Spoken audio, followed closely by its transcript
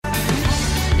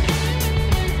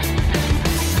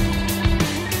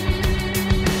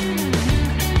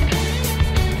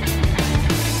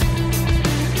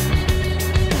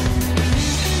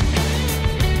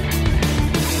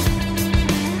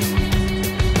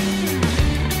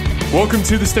Welcome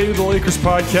to the State of the Lakers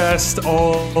podcast,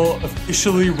 all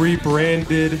officially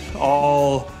rebranded,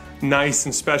 all nice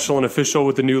and special and official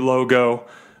with the new logo.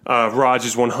 Raj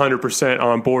is 100%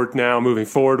 on board now, moving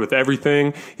forward with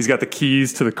everything. He's got the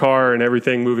keys to the car and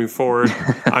everything moving forward.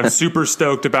 I'm super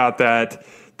stoked about that.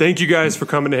 Thank you guys for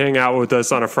coming to hang out with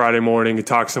us on a Friday morning and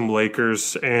talk some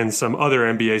Lakers and some other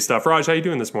NBA stuff. Raj, how you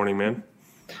doing this morning, man?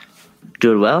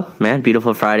 Doing well, man.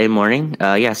 Beautiful Friday morning.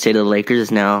 State of the Lakers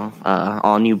is now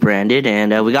all new branded,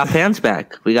 and we got fans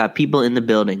back. We got people in the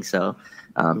building, so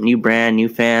new brand, new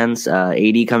fans.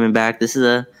 AD coming back. It's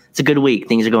a good week.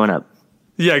 Things are going up.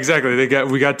 Yeah, exactly.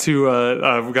 We got to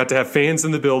have fans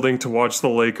in the building to watch the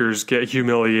Lakers get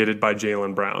humiliated by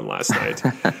Jaylen Brown last night.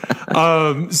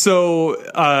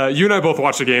 So you and I both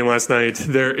watched the game last night.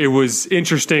 It was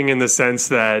interesting in the sense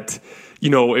that, you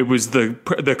know, it was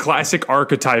the classic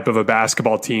archetype of a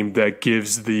basketball team that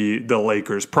gives the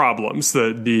Lakers problems.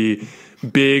 The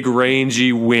big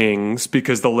rangy wings,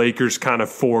 because the Lakers kind of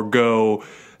forego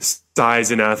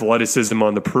size and athleticism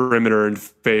on the perimeter in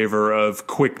favor of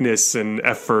quickness and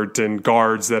effort and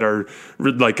guards that are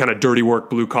like kind of dirty work,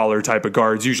 blue collar type of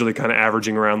guards, usually kind of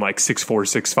averaging around like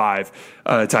 6'4",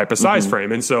 6'5", type of size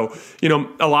frame. And so, you know,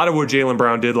 a lot of what Jaylen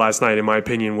Brown did last night, in my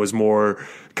opinion, was more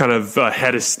kind of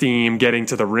head of steam, getting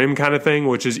to the rim kind of thing,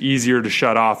 which is easier to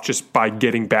shut off just by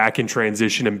getting back in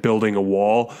transition and building a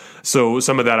wall. So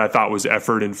some of that I thought was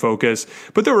effort and focus,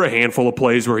 but there were a handful of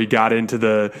plays where he got into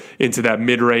that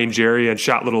mid-range area and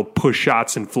shot little push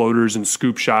shots and floaters and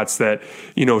scoop shots that,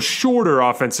 you know, shorter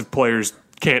offensive players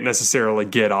can't necessarily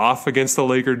get off against the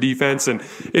Laker defense. And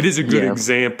it is a good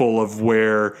example of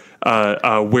where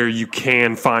you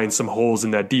can find some holes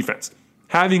in that defense.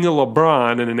 Having a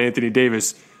LeBron and an Anthony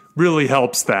Davis really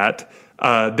helps that.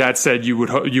 That said, you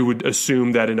would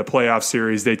assume that in a playoff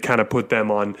series they'd kind of put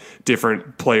them on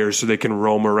different players so they can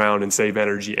roam around and save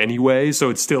energy anyway. So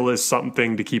it still is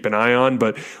something to keep an eye on.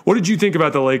 But what did you think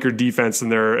about the Laker defense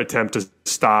and their attempt to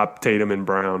stop Tatum and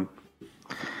Brown?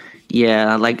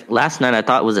 Yeah, like last night I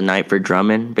thought it was a night for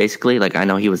Drummond, basically. Like, I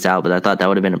know he was out, but I thought that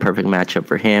would have been a perfect matchup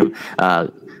for him.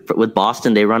 With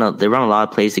Boston, they run a lot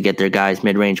of plays to get their guys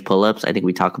mid-range pull-ups. I think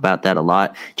we talk about that a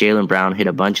lot. Jaylen Brown hit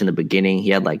a bunch in the beginning.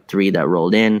 He had like 3 that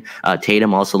rolled in.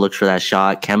 Tatum also looked for that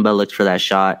shot. Kemba looked for that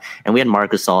shot. And we had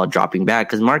Marc Gasol dropping back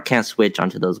because Marc can't switch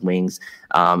onto those wings.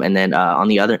 And then on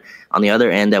the other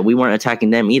end, that we weren't attacking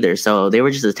them either. So they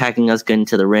were just attacking us getting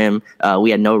to the rim.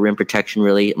 We had no rim protection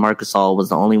really. Marc Gasol was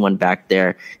the only one back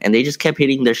there, and they just kept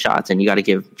hitting their shots. And you got to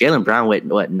give Jaylen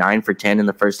Brown 9 for 10 in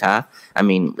the first half. I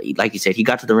mean, like you said, he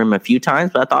got to the rim a few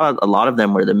times, but I thought a lot of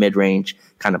them were the mid-range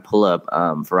kind of pull-up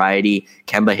variety.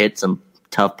 Kemba hit some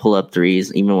tough pull-up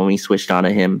threes, even when we switched on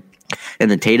to him.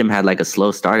 And then Tatum had like a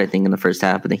slow start, I think, in the first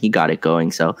half, but then he got it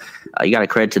going. So you got to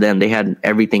credit to them. They had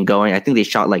everything going. I think they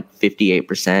shot like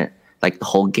 58%, like the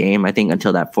whole game, I think,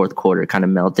 until that fourth quarter kind of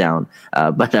meltdown.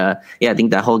 I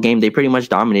think that whole game they pretty much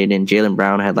dominated. And Jaylen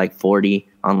Brown had like 40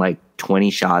 on like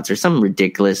 20 shots or some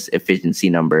ridiculous efficiency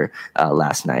number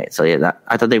last night. So yeah,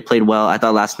 I thought they played well. I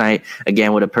thought last night,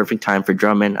 again, with a perfect time for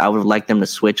Drummond. I would have liked them to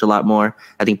switch a lot more.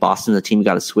 I think Boston's the team you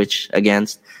got to switch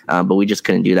against, but we just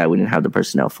couldn't do that. We didn't have the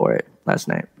personnel for it last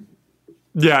night.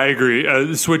 Yeah, I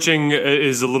agree. Switching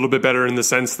is a little bit better in the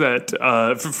sense that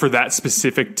for that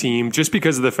specific team, just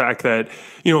because of the fact that,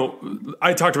 you know,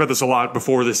 I talked about this a lot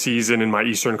before the season in my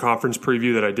Eastern Conference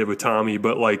preview that I did with Tommy,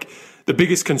 but like the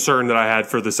biggest concern that I had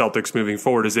for the Celtics moving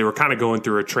forward is they were kind of going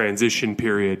through a transition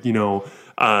period. You know,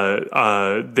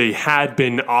 they had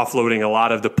been offloading a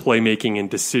lot of the playmaking and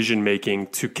decision making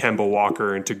to Kemba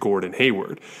Walker and to Gordon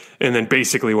Hayward. And then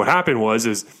basically what happened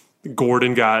is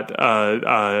Gordon got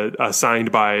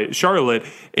signed by Charlotte,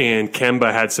 and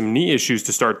Kemba had some knee issues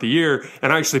to start the year,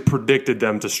 and I actually predicted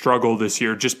them to struggle this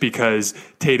year just because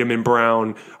Tatum and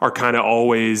Brown are kind of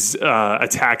always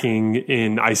attacking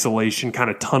in isolation, kind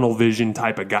of tunnel vision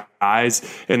type of guys,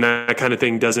 and that kind of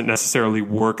thing doesn't necessarily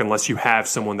work unless you have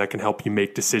someone that can help you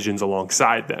make decisions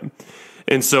alongside them.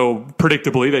 And so,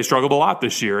 predictably, they struggled a lot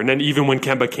this year. And then even when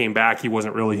Kemba came back, he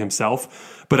wasn't really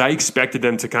himself. But I expected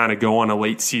them to kind of go on a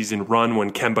late season run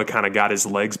when Kemba kind of got his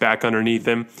legs back underneath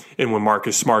him and when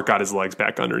Marcus Smart got his legs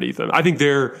back underneath him. I think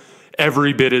they're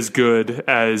every bit as good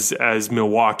as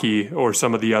Milwaukee or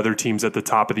some of the other teams at the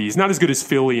top of these. Not as good as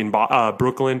Philly and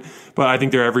Brooklyn, but I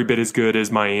think they're every bit as good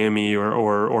as Miami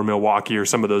or Milwaukee or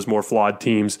some of those more flawed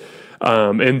teams.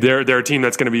 And they're a team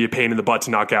that's going to be a pain in the butt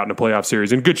to knock out in a playoff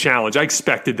series and good challenge. I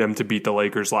expected them to beat the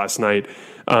Lakers last night.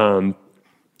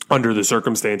 under the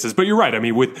circumstances. But you're right. I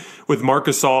mean, with Marc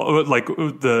Gasol, like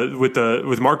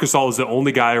with Marc Gasol is the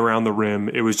only guy around the rim.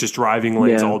 It was just driving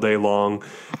lanes all day long.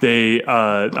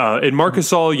 And Marc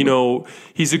Gasol, you know,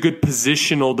 he's a good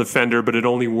positional defender, but it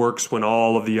only works when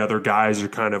all of the other guys are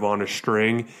kind of on a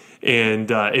string. And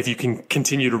if you can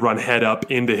continue to run head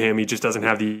up into him, he just doesn't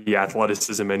have the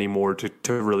athleticism anymore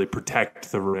to really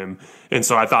protect the rim. And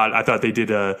so I thought they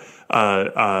did I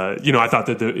thought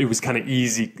that it was kind of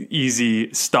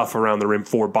easy stuff around the rim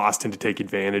for Boston to take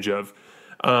advantage of.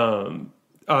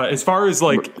 As far as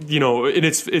like, you know, and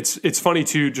it's funny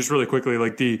too, just really quickly,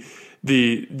 like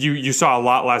you saw a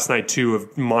lot last night too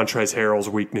of Montrezl Harrell's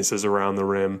weaknesses around the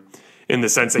rim, in the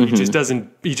sense that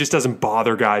he just doesn't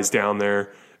bother guys down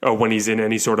there when he's in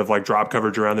any sort of like drop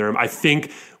coverage around the rim. I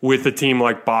think with a team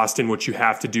like Boston, what you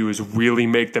have to do is really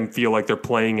make them feel like they're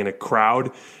playing in a crowd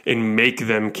and make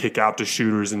them kick out to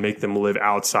shooters and make them live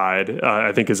outside,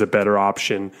 I think is a better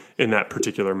option in that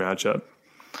particular matchup.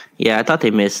 Yeah, I thought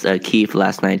they missed Keith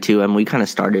last night too. I mean, we kind of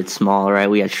started small, right?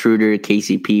 We had Schroeder,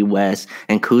 KCP, West,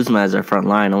 and Kuzma as our front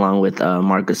line, along with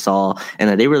Marc Gasol,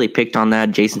 and they really picked on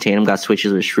that. Jason Tatum got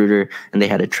switches with Schroeder, and they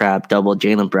had a trap double.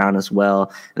 Jaylen Brown as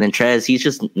well, and then Trez, he's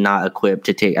just not equipped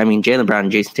to take. I mean, Jaylen Brown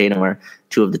and Jason Tatum are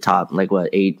two of the top, like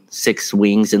 6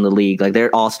 wings in the league. Like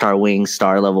they're all-star wings,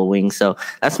 star level wings. So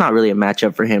that's not really a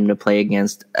matchup for him to play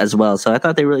against as well. So I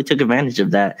thought they really took advantage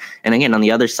of that. And again, on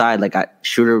the other side, like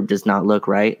Schroeder does not look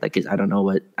right. Like I don't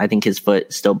know I think his foot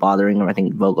is still bothering him. I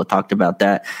think Vogel talked about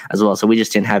that as well. So we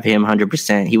just didn't have him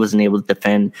 100%. He wasn't able to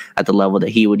defend at the level that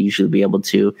he would usually be able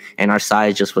to. And our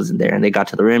size just wasn't there. And they got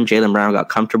to the rim. Jaylen Brown got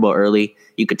comfortable early.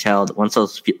 You could tell that once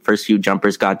those first few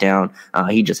jumpers got down,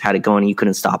 he just had it going. You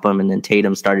couldn't stop him. And then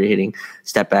Tatum started hitting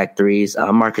step back threes.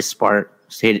 Marcus Smart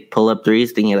hit pull up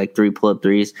threes, thinking like 3 pull up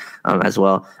threes as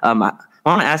well. I want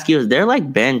to ask you, is their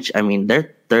like bench? I mean,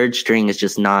 their third string is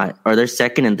just not, or their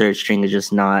second and third string is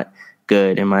just not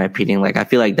good in my opinion. Like I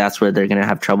feel like that's where they're gonna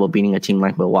have trouble beating a team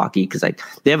like Milwaukee, because like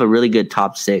they have a really good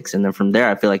top 6, and then from there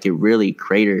I feel like it really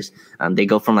craters. They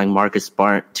go from like Marcus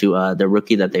Smart to the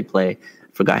rookie that they play.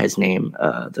 Forgot his name.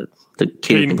 The kid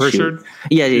Peyton Pritchard.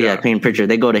 Yeah, Peyton Pritchard.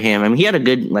 They go to him. I mean, he had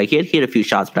he had hit a few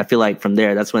shots, but I feel like from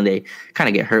there, that's when they kind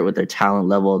of get hurt with their talent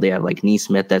level. They have like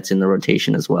Neesmith that's in the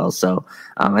rotation as well. So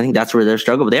I think that's where they're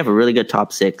struggling. But they have a really good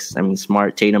top 6. I mean,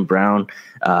 Smart, Tatum, Brown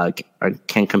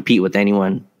can compete with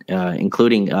anyone,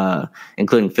 including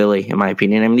Philly, in my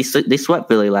opinion. I mean, they swept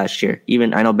Philly last year.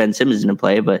 Even I know Ben Simmons didn't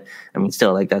play, but I mean,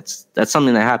 still, like that's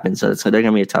something that happens. So they're going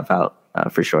to be a tough out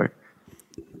for sure.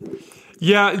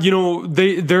 Yeah, you know,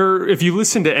 they're if you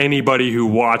listen to anybody who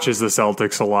watches the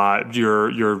Celtics a lot,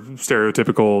 your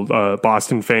stereotypical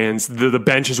Boston fans, the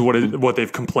bench is what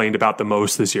they've complained about the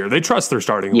most this year. They trust their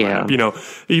starting lineup. You know,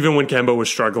 even when Kemba was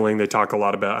struggling, they talk a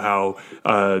lot about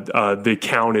how they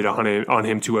counted on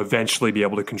him to eventually be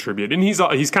able to contribute. And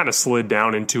he's kind of slid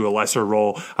down into a lesser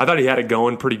role. I thought he had it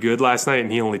going pretty good last night,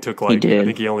 and he only took I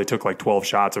think he only took like 12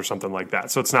 shots or something like that.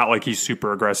 So it's not like he's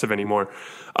super aggressive anymore.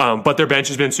 But their bench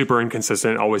has been super inconsistent.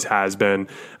 Always has been.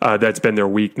 That's been their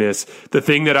weakness. The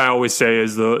thing that I always say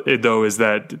is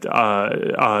that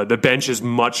the bench is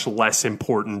much less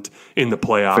important in the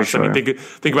playoffs. For sure. I mean,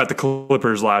 think about the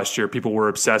Clippers last year. People were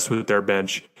obsessed with their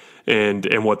bench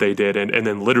and what they did, and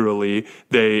then literally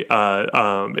they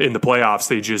in the playoffs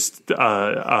they just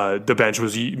the bench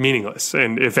was meaningless,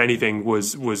 and if anything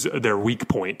was their weak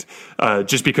point,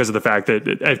 just because of the fact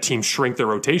that teams shrink their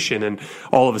rotation, and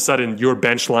all of a sudden your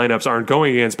bench lineups aren't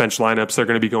going against bench lineups; they're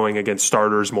going to be going against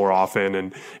starters more often,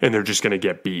 and they're just going to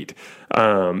get beat.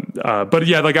 But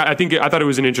yeah, like I thought it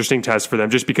was an interesting test for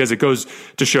them, just because it goes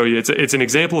to show you it's an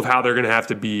example of how they're going to have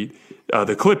to beat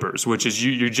the Clippers, which is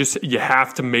you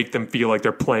have to make them feel like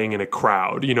they're playing in a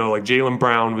crowd. You know, like Jaylen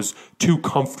Brown was too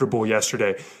comfortable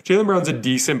yesterday. Jaylen Brown's a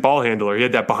decent ball handler. He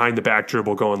had that behind the back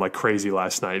dribble going like crazy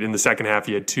last night. In the second half,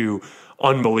 he had 2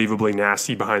 unbelievably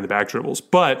nasty behind the back dribbles,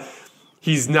 but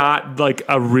he's not like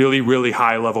a really, really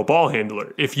high level ball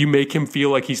handler. If you make him feel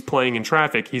like he's playing in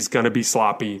traffic, he's going to be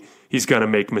sloppy. He's going to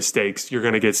make mistakes. You're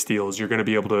going to get steals. You're going to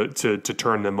be able to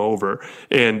turn them over.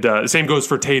 And the same goes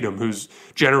for Tatum, who's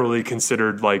generally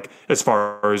considered, like, as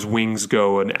far as wings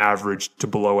go, an average to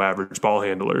below average ball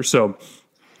handler. So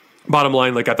bottom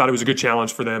line, like, I thought it was a good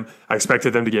challenge for them. I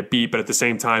expected them to get beat, but at the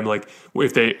same time, like,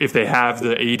 if they have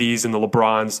the ADs and the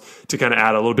LeBrons to kind of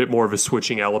add a little bit more of a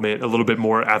switching element, a little bit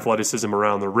more athleticism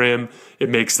around the rim, it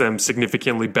makes them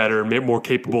significantly better, more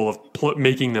capable of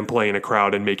making them play in a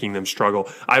crowd and making them struggle.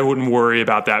 I wouldn't worry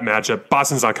about that matchup.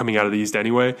 Boston's not coming out of the East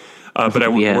anyway, but I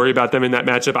wouldn't worry about them in that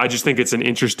matchup. I just think it's an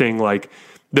interesting, like,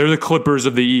 they're the Clippers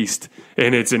of the East,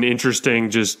 and it's an interesting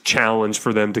just challenge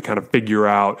for them to kind of figure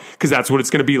out, because that's what it's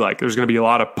going to be like. There's going to be a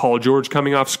lot of Paul George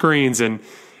coming off screens, and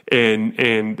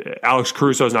Alex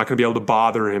Caruso is not going to be able to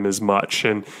bother him as much.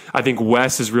 And I think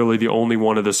Wes is really the only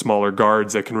one of the smaller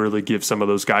guards that can really give some of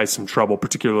those guys some trouble,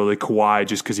 particularly Kawhi,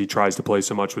 just because he tries to play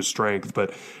so much with strength.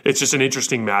 But it's just an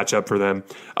interesting matchup for them.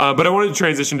 But I wanted to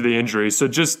transition to the injuries.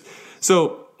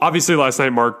 So obviously last night,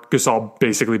 Marc Gasol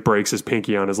basically breaks his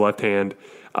pinky on his left hand.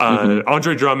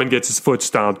 Andre Drummond gets his foot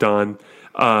stomped on.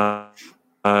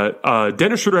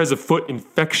 Dennis Schroeder has a foot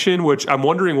infection, which I'm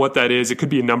wondering what that is. It could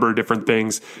be a number of different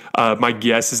things. My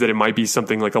guess is that it might be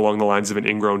something like along the lines of an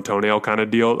ingrown toenail kind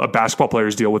of deal. Basketball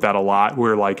players deal with that a lot,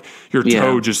 where like your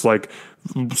toe just like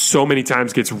so many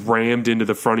times gets rammed into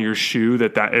the front of your shoe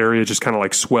that area just kind of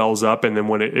like swells up, and then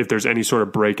if there's any sort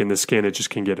of break in the skin, it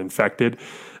just can get infected,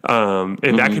 and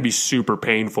that can be super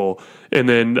painful. And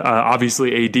then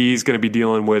obviously AD is going to be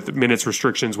dealing with minutes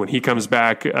restrictions when he comes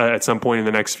back at some point in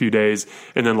the next few days,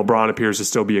 and then LeBron appears to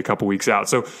still be a couple weeks out.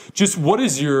 So just what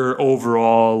is your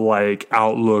overall like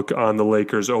outlook on the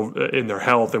Lakers in their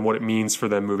health and what it means for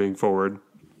them moving forward?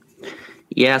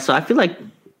 Yeah, so I feel like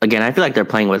they're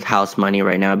playing with house money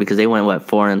right now, because they went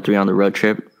 4-3 on the road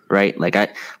trip, right? Like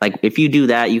if you do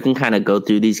that, you can kind of go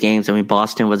through these games. I mean,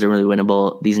 Boston wasn't really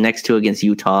winnable. These next two against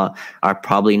Utah are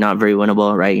probably not very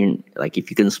winnable, right? Like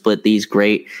if you can split these,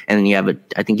 great. And then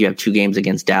I think you have 2 games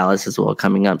against Dallas as well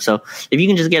coming up. So if you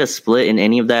can just get a split in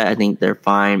any of that, I think they're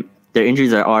fine. Their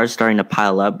injuries are starting to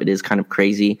pile up. It is kind of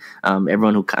crazy.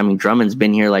 Drummond's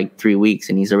been here like 3 weeks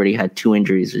and he's already had 2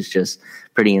 injuries. It's just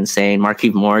pretty insane.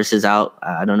 Markieff Morris is out.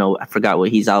 I don't know. I forgot what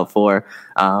he's out for.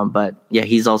 But yeah,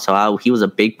 he's also out. He was a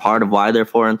big part of why they're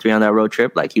 4-3 on that road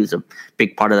trip. Like he was a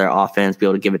big part of their offense, be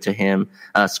able to give it to him,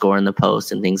 score in the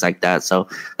post and things like that. So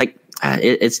like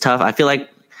it's tough. I feel like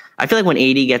when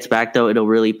AD gets back, though, it'll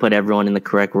really put everyone in the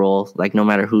correct role, like no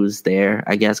matter who's there,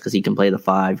 I guess, because he can play the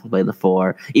 5, can play the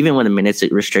 4. Even with a minutes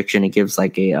restriction, it gives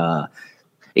like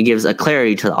it gives a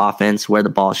clarity to the offense where the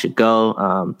ball should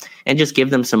go, and just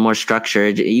give them some more structure.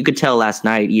 You could tell last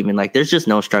night, even like there's just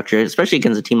no structure, especially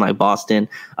against a team like Boston,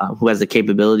 who has the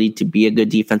capability to be a good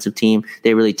defensive team.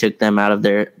 They really took them out of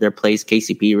their place.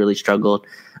 KCP really struggled.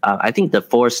 I think the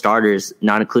 4 starters,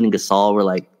 not including Gasol, were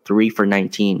like 3 for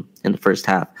 19 in the first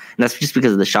half. And that's just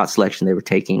because of the shot selection they were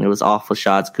taking. It was awful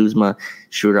shots. Kuzma,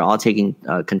 Schroeder, all taking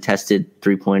contested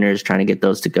 3-pointers, trying to get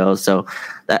those to go. So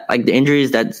that, like the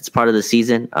injuries, that's part of the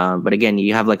season. But again,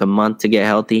 you have like a month to get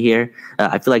healthy here.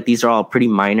 I feel like these are all pretty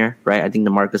minor, right? I think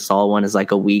the Marc Gasol one is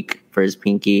like a week for his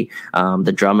pinky.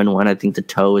 The Drummond one, I think the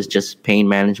toe is just pain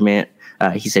management.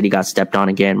 He said he got stepped on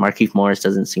again. Markieff Morris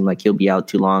doesn't seem like he'll be out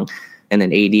too long. And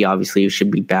then AD obviously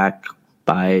should be back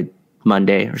by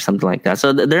Monday or something like that.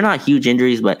 So they're not huge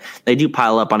injuries, but they do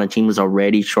pile up on a team who's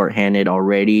already shorthanded,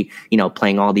 already,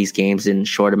 playing all these games in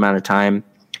short amount of time.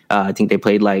 I think they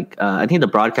played I think the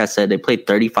broadcast said they played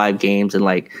 35 games in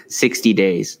like 60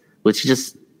 days, which is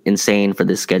just insane for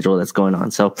this schedule that's going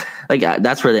on. So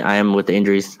that's where I am with the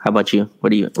injuries. How about you?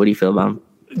 What do you feel about them?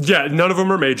 Yeah, none of them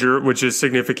are major, which is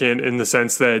significant in the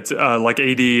sense that like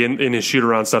AD in his shoot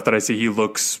around stuff that I see, he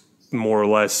looks more or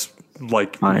less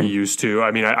like he used to.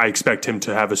 I mean, I expect him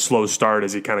to have a slow start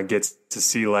as he kind of gets to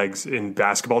sea legs in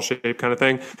basketball shape kind of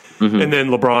thing. And then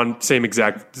LeBron, same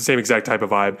exact type of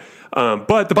vibe.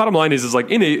 But the bottom line is like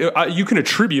you can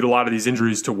attribute a lot of these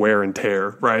injuries to wear and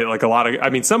tear, right? Like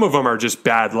some of them are just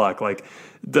bad luck. Like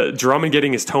the Drummond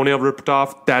getting his toenail ripped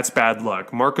off, that's bad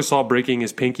luck. Marc Gasol breaking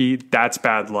his pinky, that's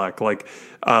bad luck. Like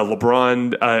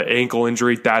LeBron ankle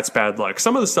injury, that's bad luck.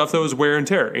 Some of the stuff though is wear and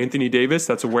tear. Anthony Davis,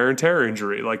 that's a wear and tear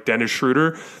injury. Like Dennis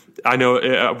Schroeder, I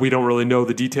know we don't really know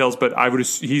the details, but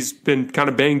he's been kind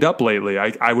of banged up lately.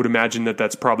 I would imagine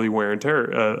that's probably wear and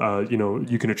tear.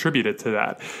 You can attribute it to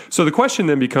that. So the question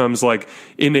then becomes like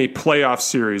in a playoff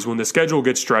series, when the schedule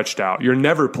gets stretched out, you're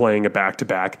never playing a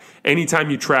back-to-back. Anytime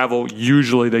you travel,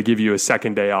 usually they give you a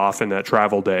second day off in that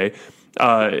travel day.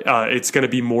 It's going to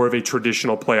be more of a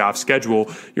traditional playoff schedule.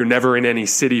 You're never in any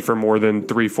city for more than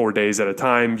 3-4 days at a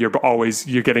time.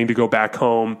 You're getting to go back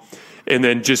home. And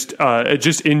then just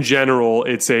in general,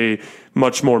 it's a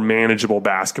much more manageable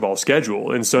basketball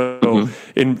schedule. And so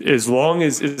as long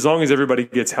as everybody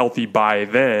gets healthy by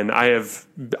then,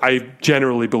 I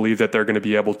generally believe that they're going to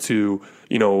be able to,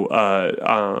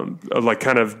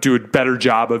 kind of do a better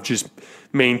job of just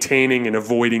maintaining and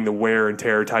avoiding the wear and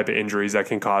tear type of injuries that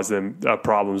can cause them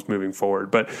problems moving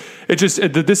forward. But this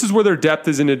is where their depth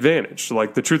is an advantage.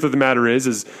 Like the truth of the matter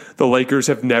is the Lakers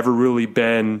have never really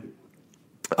been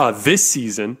this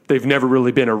season. They've never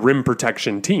really been a rim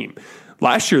protection team.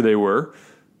 Last year they were.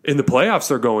 In the playoffs,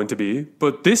 they're going to be.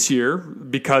 But this year,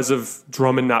 because of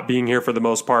Drummond not being here for the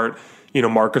most part,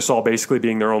 Marc Gasol basically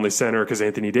being their only center because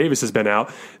Anthony Davis has been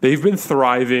out, they've been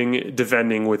thriving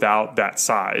defending without that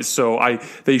size. So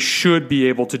they should be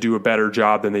able to do a better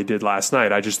job than they did last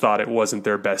night. I just thought it wasn't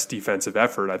their best defensive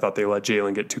effort. I thought they let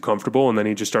Jalen get too comfortable, and then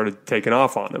he just started taking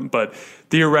off on them. But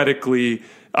theoretically,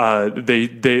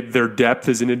 their depth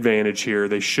is an advantage here.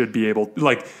 They should be able,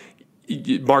 like,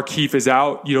 Markieff is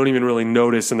out, you don't even really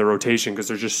notice in the rotation because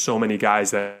there's just so many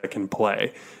guys that can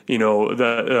play.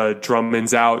 The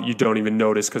Drummond's out, you don't even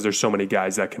notice because there's so many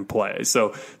guys that can play.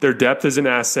 So their depth is an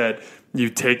asset.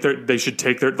 They should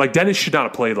take their, like, Dennis should not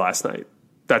have played last night.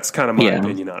 That's kind of my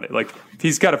opinion on it. Like,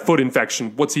 he's got a foot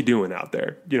infection. What's he doing out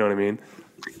there? You know what I mean?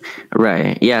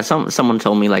 Right. Yeah. Someone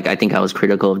told me, like, I think I was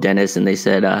critical of Dennis, and they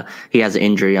said he has an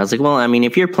injury. I was like, well, I mean,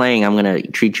 if you're playing, I'm going to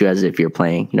treat you as if you're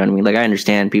playing. You know what I mean? Like, I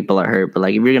understand people are hurt, but,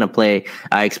 like, if you're going to play,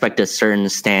 I expect a certain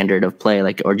standard of play,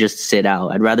 like, or just sit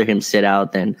out. I'd rather him sit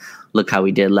out than look how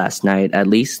he did last night. At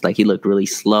least, like, he looked really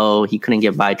slow. He couldn't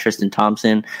get by Tristan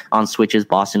Thompson on switches.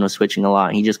 Boston was switching a lot,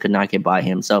 and he just could not get by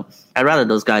him. So I'd rather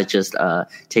those guys just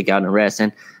take out and rest.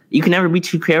 And you can never be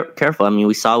too careful. I mean,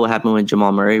 we saw what happened with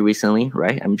Jamal Murray recently,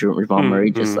 right? I mean, Jamal Murray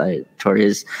just tore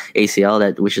his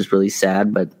ACL, which is really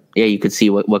sad. But yeah, you could see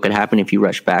what could happen if you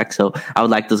rush back. So I would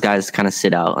like those guys to kind of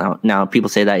sit out. Now, people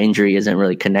say that injury isn't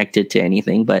really connected to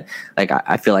anything, but like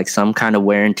I feel like some kind of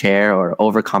wear and tear or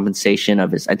overcompensation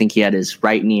of his. I think he had his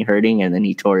right knee hurting, and then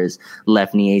he tore his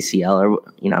left knee ACL.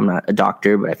 Or I'm not a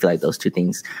doctor, but I feel like those two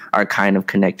things are kind of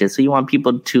connected. So you want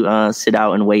people to sit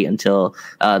out and wait until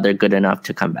they're good enough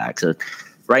to come back. So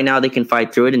right now they can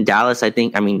fight through it. In Dallas,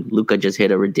 Luka just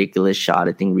hit a ridiculous shot,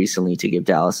 I think, recently to give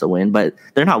Dallas a win, but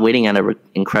they're not waiting at an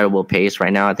incredible pace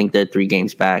right now. I think they're 3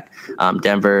 games back.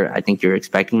 Denver, I think you're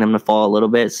expecting them to fall a little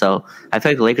bit. So I feel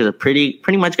like the Lakers are pretty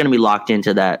much going to be locked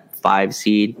into that 5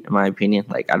 seed, in my opinion.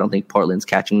 Like, I don't think Portland's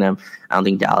catching them. I don't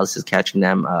think Dallas is catching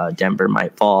them. Denver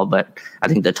might fall, but I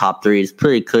think the top 3 is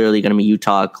pretty clearly going to be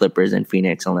Utah, Clippers, and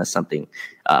Phoenix, unless something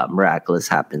miraculous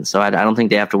happens. So I don't think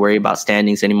they have to worry about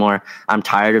standings anymore. I'm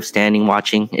tired of standing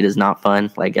watching. It is not fun.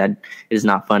 It is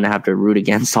not fun to have to root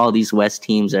against all these West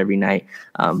teams every night.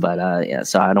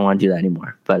 So I don't want to do that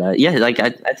anymore. But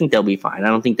I think they'll be fine. I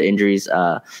don't think the injuries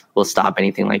will stop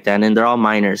anything like that. And they're all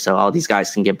minor, so all these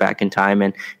guys can get back in time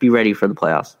and be ready for the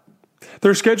playoffs.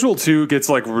 Their schedule, too, gets,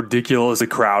 like, ridiculously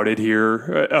crowded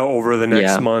here over the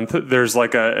next month. There's,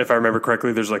 like, if I remember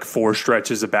correctly, there's, like, 4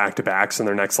 stretches of back-to-backs in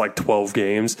their next, like, 12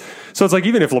 games. So it's like,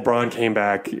 even if LeBron came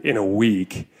back in a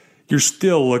week, you're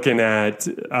still looking at,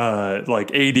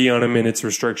 like, AD on a minutes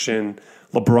restriction.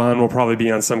 LeBron will probably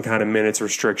be on some kind of minutes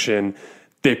restriction.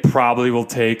 They probably will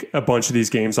take a bunch of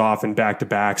these games off in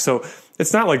back-to-back. So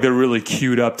it's not like they're really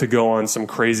queued up to go on some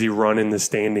crazy run in the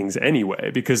standings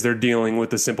anyway, because they're dealing with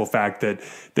the simple fact that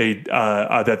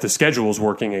that the schedule is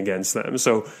working against them.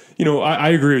 So, I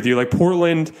agree with you. Like,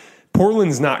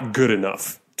 Portland's not good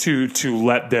enough to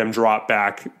let them drop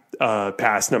back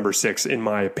past number 6, in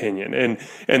my opinion.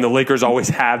 And the Lakers always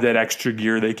have that extra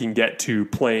gear they can get to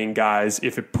playing guys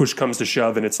if it push comes to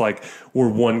shove and it's like we're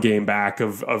 1 game back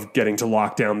of getting to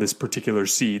lock down this particular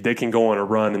seed. They can go on a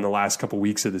run in the last couple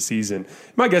weeks of the season.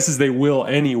 My guess is they will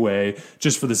anyway,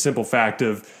 just for the simple fact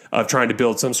of trying to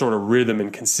build some sort of rhythm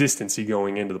and consistency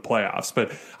going into the playoffs.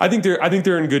 But I think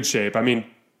they're in good shape. I mean,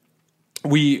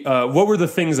 what were the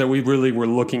things that we really were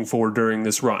looking for during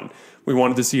this run? We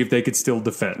wanted to see if they could still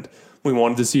defend. We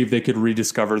wanted to see if they could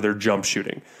rediscover their jump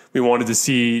shooting. We wanted to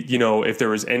see, if there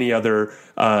was any other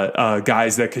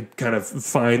guys that could kind of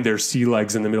find their sea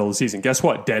legs in the middle of the season. Guess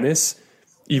what? Dennis,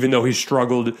 even though he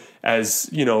struggled as,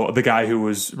 the guy who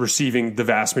was receiving the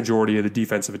vast majority of the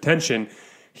defensive attention,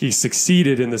 he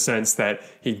succeeded in the sense that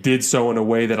he did so in a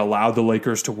way that allowed the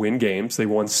Lakers to win games. They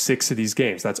won 6 of these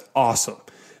games. That's awesome.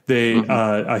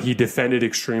 He defended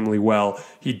extremely well.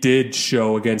 He did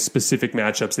show against specific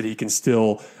matchups that he can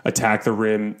still attack the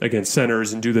rim against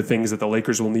centers and do the things that the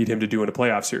Lakers will need him to do in a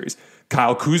playoff series.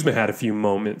 Kyle Kuzma had a few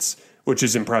moments, which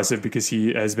is impressive because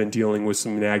he has been dealing with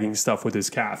some nagging stuff with his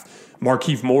calf.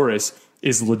 Markieff Morris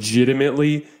is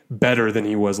legitimately better than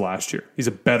he was last year. He's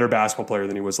a better basketball player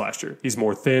than he was last year. He's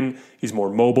more thin. He's more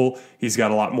mobile. He's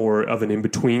got a lot more of an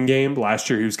in-between game. Last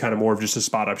year, he was kind of more of just a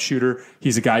spot-up shooter.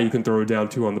 He's a guy you can throw it down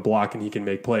to on the block, and he can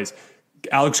make plays.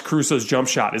 Alex Caruso's jump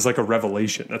shot is like a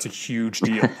revelation. That's a huge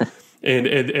deal. And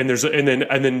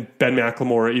then Ben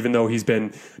McLemore, even though he's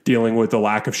been dealing with the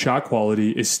lack of shot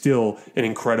quality, is still an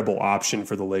incredible option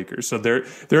for the Lakers. So they're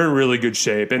in really good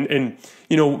shape. And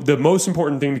the most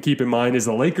important thing to keep in mind is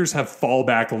the Lakers have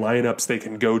fallback lineups they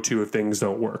can go to if things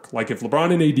don't work. Like if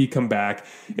LeBron and AD come back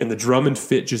and the Drummond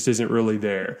fit just isn't really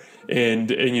there, and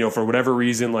for whatever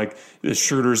reason, like the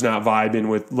Schroeder's not vibing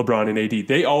with LeBron and AD,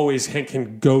 they always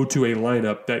can go to a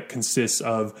lineup that consists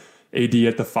of AD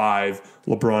at the 5,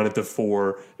 LeBron at the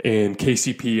 4, and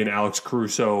KCP and Alex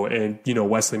Caruso and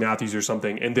Wesley Matthews or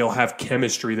something, and they'll have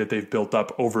chemistry that they've built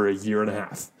up over a year and a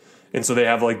half. And so they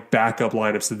have like backup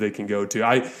lineups that they can go to.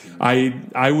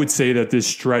 I would say that this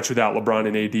stretch without LeBron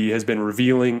and AD has been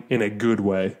revealing in a good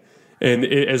way. And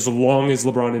as long as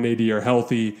LeBron and AD are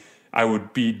healthy, I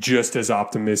would be just as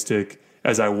optimistic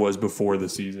as I was before the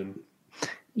season.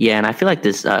 Yeah, and I feel like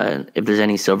this, if there's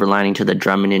any silver lining to the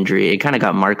Drummond injury, it kind of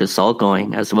got Marc Gasol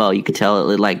going as well. You could tell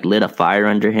it like lit a fire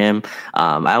under him.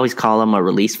 I always call him a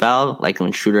release valve. Like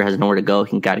when Schroeder has nowhere to go, he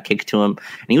can got to kick it to him.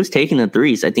 And he was taking the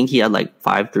threes. I think he had like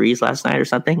 5 threes last night or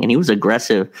something. And he was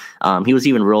aggressive. He was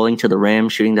even rolling to the rim,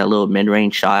 shooting that little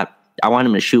mid-range shot. I want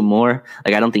him to shoot more.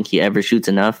 Like I don't think he ever shoots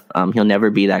enough. He'll never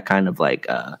be that kind of like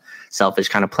selfish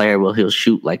kind of player. Well, he'll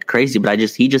shoot like crazy, but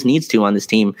he just needs to on this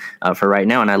team for right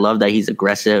now. And I love that he's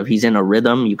aggressive. He's in a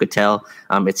rhythm. You could tell.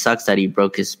 It sucks that he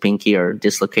broke his pinky or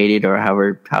dislocated or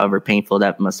however painful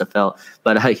that must have felt.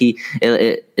 But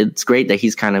it's great that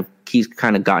he's kind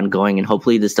of gotten going, and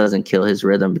hopefully this doesn't kill his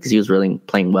rhythm because he was really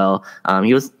playing well.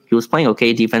 He was playing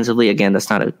okay defensively. Again, that's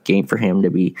not a game for him to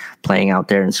be playing out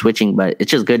there and switching, but it's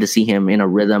just good to see him in a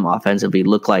rhythm offensively,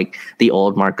 look like the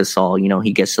old Marc Gasol.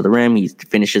 He gets to the rim, he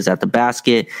finishes at the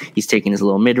basket, he's taking his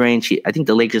little mid-range. I think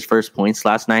the Lakers' first points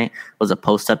last night was a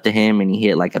post-up to him, and he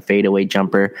hit like a fadeaway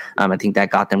jumper. I think that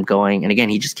got them going. And again,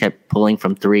 he just kept pulling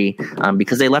from 3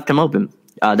 because they left him open.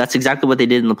 That's exactly what they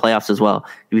did in the playoffs as well.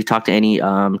 If you talk to any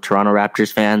Toronto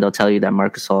Raptors fan, they'll tell you that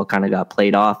Marc Gasol kind of got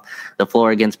played off the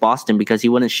floor against Boston because he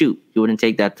wouldn't shoot. He wouldn't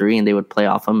take that 3, and they would play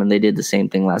off him, and they did the same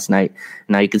thing last night.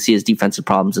 Now you can see his defensive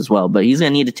problems as well, but he's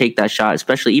going to need to take that shot,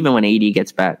 especially even when AD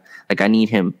gets back. Like I need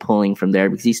him pulling from there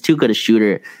because he's too good a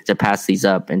shooter to pass these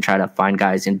up and try to find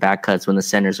guys in back cuts when the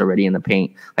center's already in the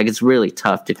paint. Like it's really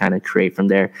tough to kind of create from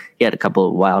there. He had a couple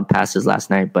of wild passes last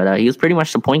night, but he was pretty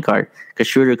much the point guard because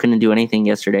Schroeder couldn't do anything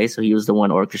yesterday, so he was the one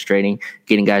orchestrating,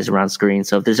 getting guys around screens.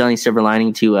 So if there's any silver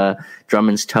lining to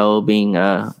Drummond's toe being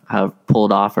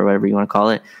pulled off or whatever you want to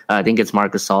call it, I think it's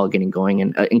Marc Gasol getting going,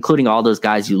 and including all those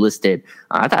guys you listed.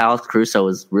 I thought Alex Caruso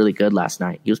was really good last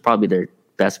night. He was probably their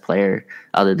best player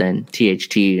other than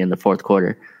THT in the fourth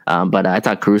quarter. But I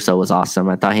thought Caruso was awesome.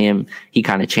 I thought he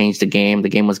kind of changed the game. The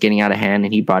game was getting out of hand,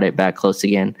 and he brought it back close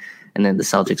again. And then the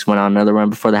Celtics went on another run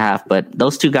before the half. But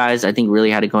those 2 guys, I think, really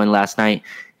had it going last night.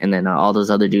 And then all those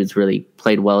other dudes really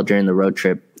played well during the road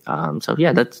trip. So,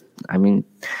 yeah,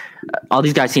 all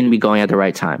these guys seem to be going at the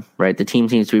right time, right? The team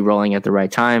seems to be rolling at the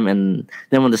right time. And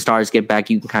then when the stars get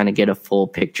back, you can kind of get a full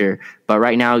picture. But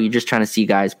right now, you're just trying to see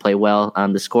guys play well.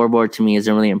 The scoreboard, to me,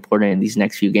 isn't really important in these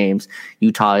next few games.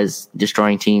 Utah is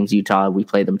destroying teams. Utah, we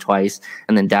played them twice.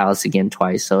 And then Dallas again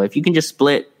twice. So if you can just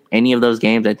split any of those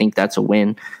games, I think that's a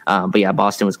win. But yeah,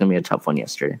 Boston was going to be a tough one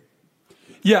yesterday.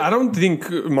 Yeah, I don't think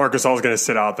Marc Gasol is going to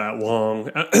sit out that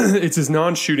long. It's his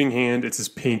non-shooting hand. It's his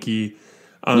pinky.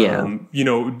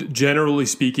 Generally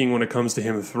speaking, when it comes to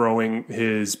him throwing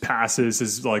his passes,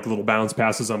 his like little bounce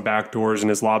passes on backdoors and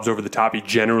his lobs over the top, he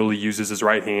generally uses his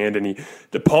right hand and he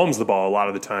palms the ball a lot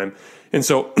of the time. And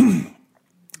so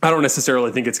I don't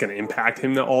necessarily think it's going to impact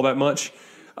him all that much.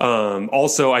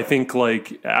 Also, I think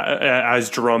like as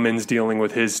Drummond's dealing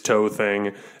with his toe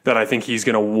thing, that I think he's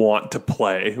going to want to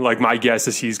play. Like my guess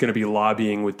is he's going to be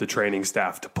lobbying with the training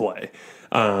staff to play.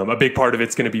 A big part of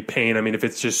it's going to be pain. I mean, if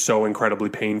it's just so incredibly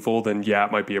painful, then yeah,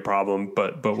 it might be a problem,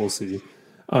 but we'll see.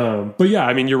 But yeah,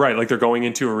 I mean, you're right. Like they're going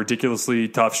into a ridiculously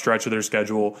tough stretch of their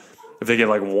schedule. If they get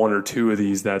like 1 or 2 of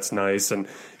these, that's nice. And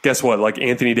guess what? Like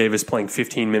Anthony Davis playing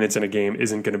 15 minutes in a game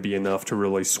isn't going to be enough to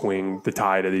really swing the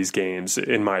tide of these games,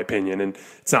 in my opinion. And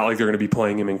it's not like they're going to be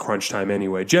playing him in crunch time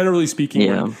anyway. Generally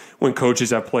speaking, when coaches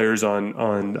have players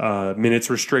on minutes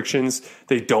restrictions,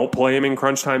 they don't play him in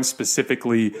crunch time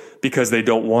specifically because they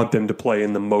don't want them to play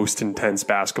in the most intense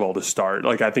basketball to start.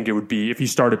 Like I think it would be if he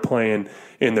started playing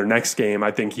in their next game, I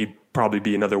think he'd probably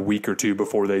be another week or 2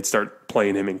 before they'd start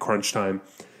playing him in crunch time.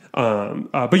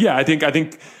 But yeah, I think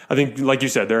like you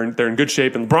said, they're in good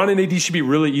shape, and LeBron and AD should be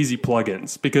really easy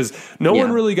plugins because no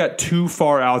one really got too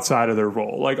far outside of their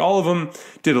role. Like all of them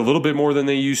did a little bit more than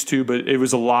they used to, but it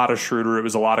was a lot of Schroeder, it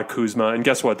was a lot of Kuzma, and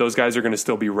guess what? Those guys are going to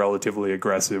still be relatively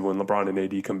aggressive when LeBron and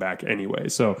AD come back anyway.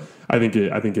 So I think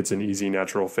it's an easy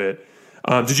natural fit.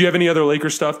 Did you have any other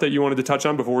Lakers stuff that you wanted to touch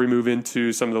on before we move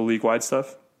into some of the league wide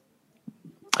stuff?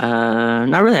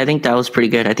 Not really. I think that was pretty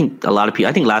good. I think a lot of people,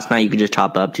 I think last night you could just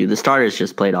chop up to the starters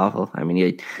just played awful. I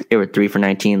mean, they were 3 for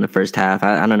 19 in the first half.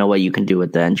 I don't know what you can do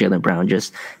with that. And Jaylen Brown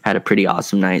just had a pretty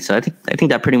awesome night. So I think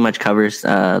that pretty much covers,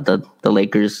 the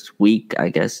Lakers week, I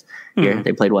guess. Here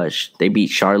they played they beat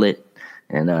Charlotte.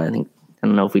 And, I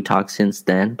don't know if we talked since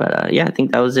then, but, yeah, I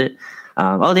think that was it.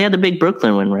 They had the big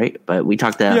Brooklyn win, right? But we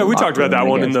talked that. Yeah, we talked about that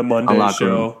one in the Monday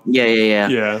show.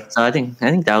 Yeah. So I think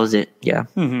that was it. Yeah.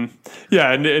 Mm-hmm.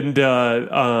 Yeah, and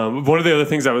one of the other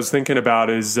things I was thinking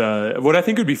about is what I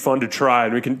think would be fun to try,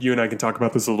 and you and I can talk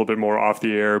about this a little bit more off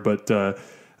the air. But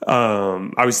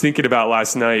I was thinking about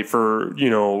last night for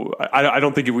I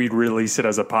don't think we'd release it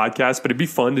as a podcast, but it'd be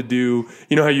fun to do.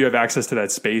 You know how you have access to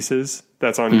that Spaces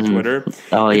that's on your Twitter.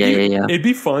 Oh yeah. It'd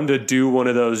be fun to do one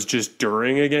of those just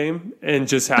during a game and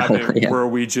just have it where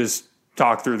we just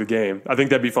talk through the game. I think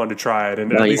that'd be fun to try it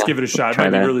and at least give it a shot. It might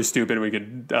be really stupid and we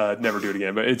could never do it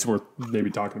again, but it's worth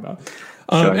maybe talking about.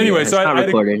 Anyway, so I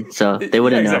recorded, so they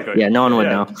wouldn't know. Yeah, no one would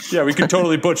know. Yeah, we could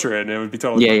totally butcher it, and it would be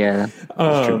totally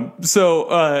So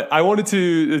I wanted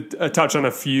to touch on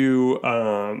a few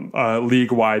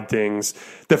league-wide things.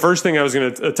 The first thing I was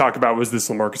going to talk about was this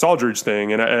LaMarcus Aldridge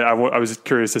thing, and I was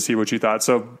curious to see what you thought.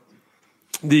 So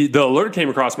the alert came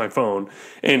across my phone,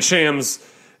 and Shams,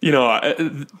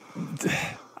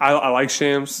 I like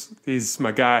Shams. He's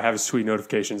my guy. I have his tweet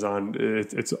notifications on.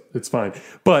 It's fine.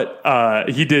 But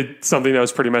he did something that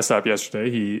was pretty messed up yesterday.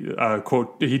 He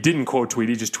didn't quote tweet.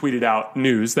 He just tweeted out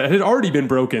news that had already been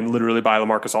broken literally by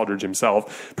LaMarcus Aldridge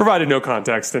himself, provided no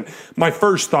context. And my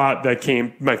first thought that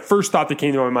came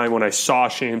to my mind when I saw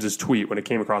Shams' tweet when it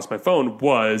came across my phone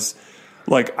was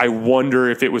like, I wonder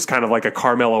if it was kind of like a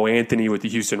Carmelo Anthony with the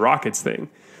Houston Rockets thing,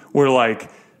 where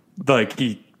like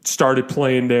he started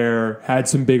playing there, had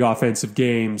some big offensive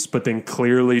games, but then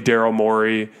clearly Daryl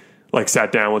Morey like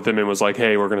sat down with him and was like,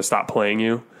 "Hey, we're going to stop playing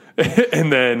you."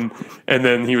 and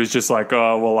then he was just like,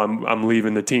 "Oh, well, I'm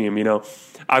leaving the team."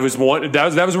 That was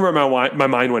where my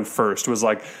mind went first. Was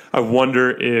like, I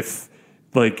wonder if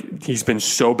like he's been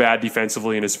so bad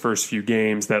defensively in his first few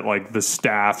games that like the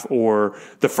staff or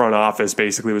the front office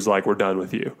basically was like, "We're done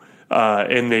with you,"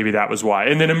 and maybe that was why.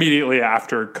 And then immediately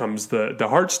after comes the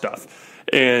heart stuff.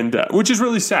 And which is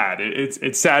really sad.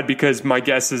 It's sad because my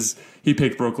guess is he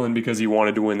picked Brooklyn because he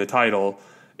wanted to win the title,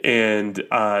 and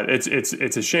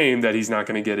it's a shame that he's not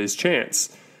going to get his chance.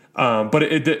 But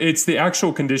it's the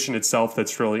actual condition itself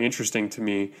that's really interesting to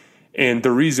me, and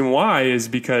the reason why is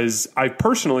because I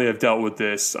personally have dealt with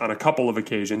this on a couple of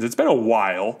occasions. It's been a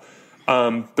while,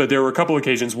 but there were a couple of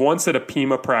occasions. Once at a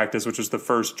Pima practice, which was the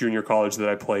first junior college that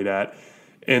I played at.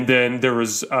 And then there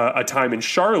was a time in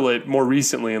Charlotte more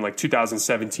recently in like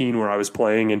 2017 where I was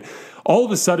playing, and all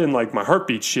of a sudden like my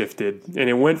heartbeat shifted, and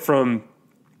it went from,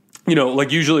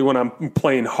 like usually when I'm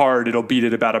playing hard, it'll beat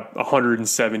at about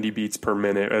 170 beats per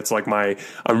minute. It's like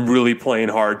I'm really playing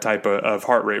hard type of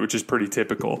heart rate, which is pretty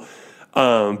typical.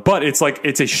 But it's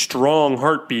a strong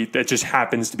heartbeat that just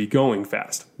happens to be going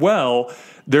fast. Well,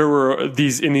 there were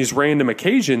these random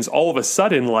occasions, all of a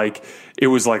sudden, like it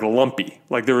was like lumpy.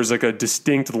 Like there was like a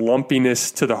distinct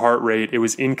lumpiness to the heart rate. It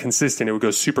was inconsistent. It would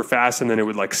go super fast and then it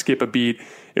would like skip a beat.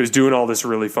 It was doing all this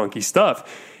really funky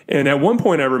stuff. And at one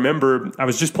point I remember I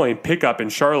was just playing pickup in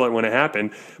Charlotte when it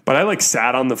happened, but I like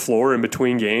sat on the floor in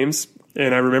between games.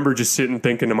 And I remember just sitting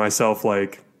thinking to myself,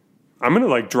 like, I'm going to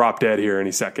like drop dead here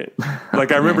any second.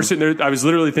 Like I remember sitting there, I was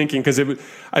literally thinking, cause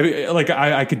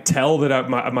I could tell that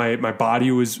my body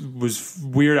was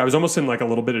weird. I was almost in like a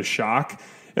little bit of shock.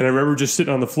 And I remember just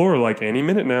sitting on the floor, like any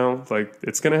minute now, like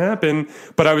it's going to happen.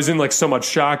 But I was in like so much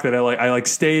shock that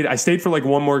I stayed for like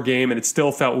one more game and it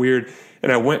still felt weird.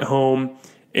 And I went home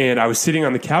and I was sitting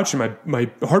on the couch and my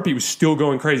heartbeat was still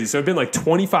going crazy. So it'd been like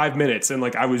 25 minutes and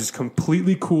like I was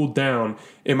completely cooled down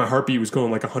and my heartbeat was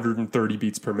going like 130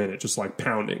 beats per minute, just like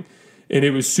pounding. And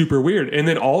it was super weird. And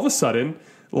then all of a sudden,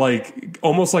 like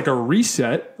almost like a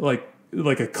reset, like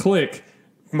a click,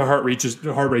 my heart rate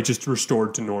just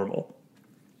restored to normal.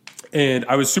 And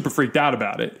I was super freaked out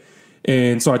about it.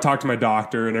 And so I talked to my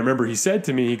doctor and I remember he said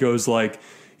to me, he's like,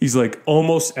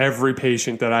 almost every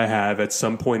patient that I have at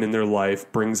some point in their life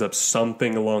brings up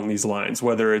something along these lines,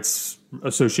 whether it's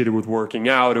associated with working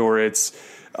out or it's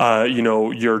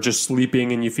you're just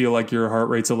sleeping and you feel like your heart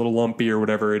rate's a little lumpy or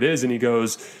whatever it is. And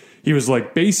he was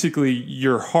like, basically,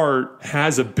 your heart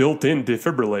has a built-in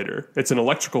defibrillator. It's an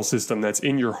electrical system that's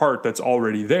in your heart that's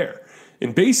already there.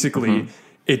 And basically,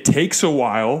 it takes a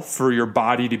while for your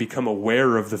body to become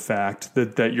aware of the fact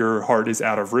that your heart is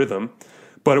out of rhythm.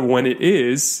 But when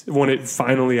it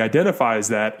finally identifies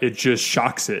that, it just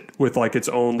shocks it with like its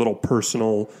own little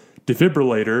personal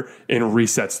defibrillator and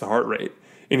resets the heart rate.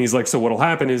 And he's like, so what'll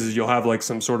happen is you'll have like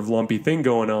some sort of lumpy thing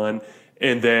going on,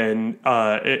 and then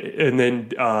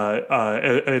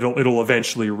it'll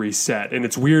eventually reset. And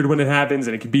it's weird when it happens,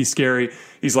 and it can be scary.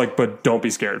 He's like, but don't be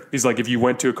scared. He's like, if you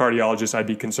went to a cardiologist, I'd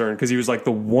be concerned, because he was like,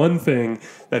 the one thing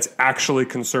that's actually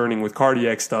concerning with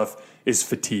cardiac stuff is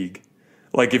fatigue.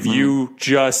 Like if you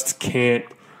just can't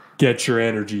get your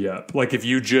energy up, like if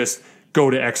you just go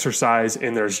to exercise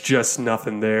and there's just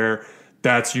nothing there,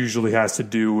 that's usually has to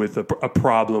do with a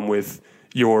problem with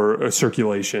your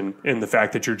circulation and the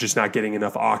fact that you're just not getting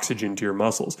enough oxygen to your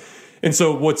muscles. And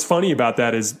so what's funny about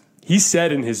that is he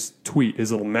said in his tweet,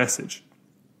 his little message,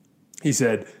 he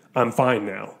said, I'm fine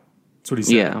now. That's what he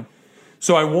said. Yeah.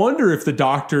 So I wonder if the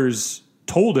doctors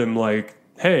told him like,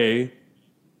 hey,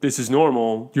 this is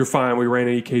normal. You're fine. We ran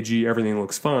an EKG. Everything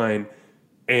looks fine.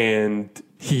 And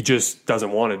he just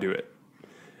doesn't want to do it.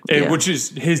 And which is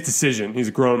his decision. He's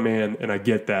a grown man, and I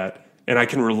get that. And I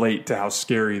can relate to how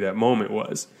scary that moment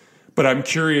was. But I'm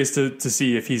curious to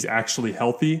see if he's actually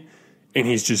healthy and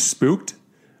he's just spooked,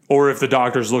 or if the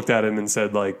doctors looked at him and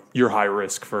said, like, you're high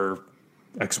risk for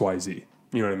XYZ.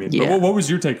 You know what I mean? Yeah. But what was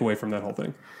your takeaway from that whole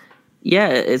thing? Yeah,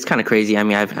 it's kind of crazy. I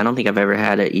mean, I don't think I've ever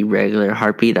had an irregular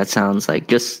heartbeat. That sounds like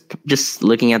just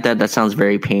looking at that sounds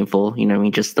very painful. You know what I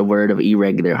mean? Just the word of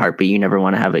irregular heartbeat. You never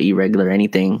want to have an irregular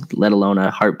anything, let alone a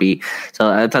heartbeat.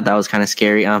 So I thought that was kind of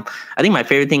scary. I think my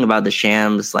favorite thing about the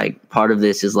Shams, like part of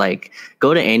this is like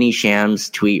go to any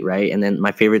Shams tweet, right? And then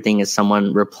my favorite thing is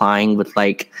someone replying with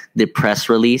like the press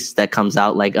release that comes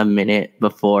out like a minute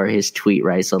before his tweet,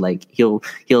 right? So like he'll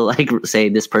like say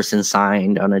this person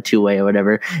signed on a 2-way or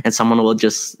whatever, and someone will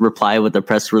just reply with a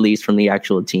press release from the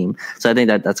actual team. So I think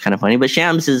that's kind of funny. But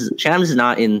Shams is in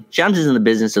the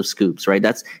business of scoops, right?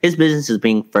 That's his business is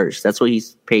being first. That's what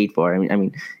he's paid for. I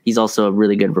mean, he's also a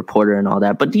really good reporter and all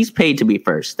that, but he's paid to be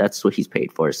first. That's what he's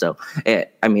paid for. So I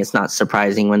mean, it's not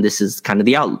surprising when this is kind of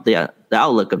the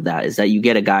outlook of that, is that you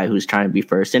get a guy who's trying to be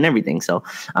first in everything. So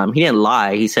he didn't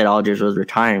lie. He said Aldridge was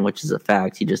retiring, which is a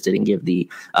fact. He just didn't give the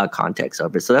context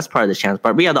of it. So that's part of the Shams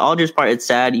part. But yeah, the Aldridge part, it's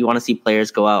sad. You want to see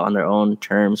players go out on their own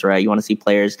terms, right? You want to see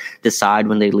players decide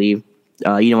when they leave.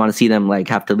 You don't want to see them like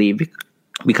have to leave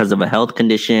because of a health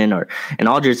condition and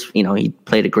Aldridge, he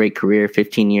played a great career,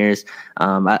 15 years.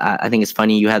 I think it's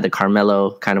funny you had the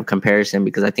Carmelo kind of comparison,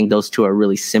 because I think those two are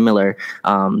really similar.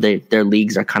 Their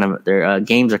games are kind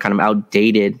of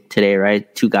outdated today,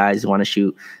 right? Two guys who want to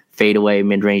shoot fadeaway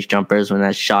mid-range jumpers when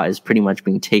that shot is pretty much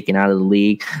being taken out of the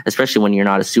league, especially when you're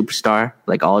not a superstar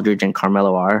like Aldridge and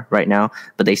Carmelo are right now,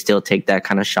 but they still take that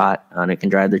kind of shot and it can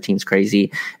drive their teams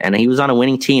crazy. And he was on a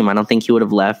winning team. I don't think he would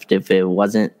have left if it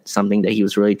wasn't something that he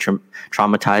was really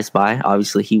traumatized by.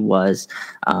 Obviously he was.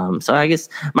 So I guess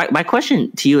my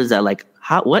question to you is that, like,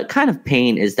 what kind of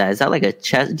pain is that? Is that like a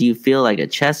chest? Do you feel like a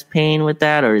chest pain with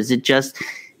that? Or is it just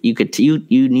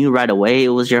you knew right away it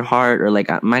was your heart? Or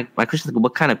like my question is, like,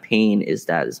 what kind of pain is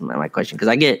that? Is my question, because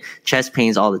I get chest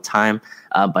pains all the time,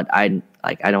 but I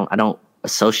don't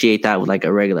associate that with like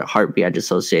a regular heartbeat. I just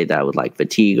associate that with like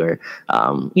fatigue or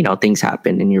things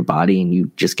happen in your body and you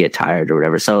just get tired or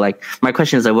whatever. So like my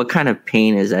question is, like, what kind of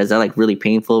pain is that? Is that like really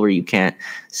painful where you can't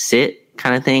sit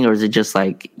kind of thing, or is it just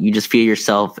like you just feel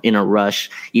yourself in a rush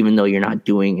even though you're not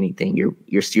doing anything?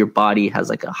 Your body has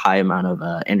like a high amount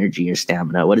of energy or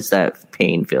stamina. What does that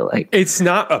pain feel like? It's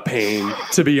not a pain,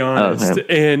 to be honest.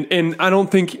 Okay. And I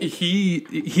don't think he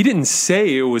didn't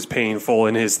say it was painful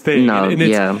in his thing. No, and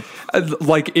it's,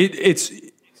 like it's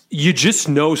you just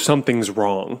know something's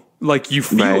wrong. Like you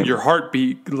feel your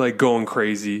heartbeat like going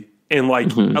crazy. And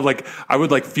like I would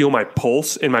like feel my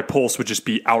pulse, and my pulse would just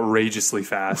be outrageously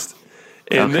fast.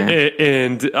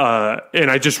 And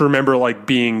I just remember like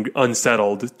being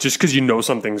unsettled just because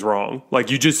something's wrong.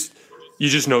 Like you just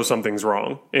know something's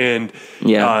wrong. And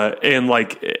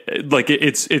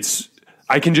it's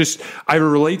I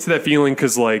relate to that feeling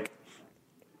because like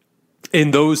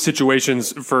in those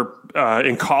situations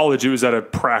in college it was at a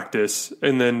practice,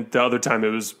 and then the other time it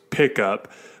was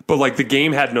pickup. But like the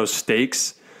game had no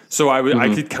stakes. So I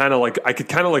could kind of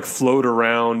like float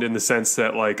around in the sense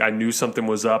that like I knew something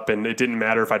was up, and it didn't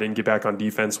matter if I didn't get back on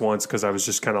defense once because I was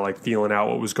just kind of like feeling out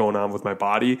what was going on with my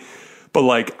body. But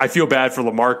like, I feel bad for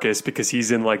LaMarcus because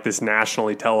he's in like this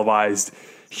nationally televised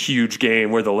huge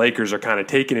game where the Lakers are kind of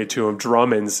taking it to him.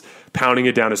 Drummond's pounding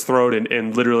it down his throat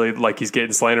and literally like he's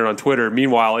getting slandered on Twitter.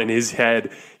 Meanwhile, in his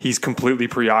head, he's completely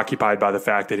preoccupied by the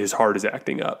fact that his heart is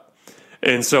acting up.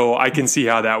 And so I can see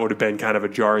how that would have been kind of a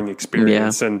jarring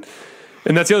experience. And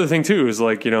that's the other thing too, is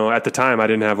like, at the time I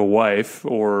didn't have a wife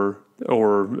or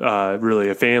really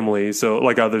a family. So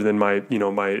like, other than my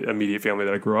immediate family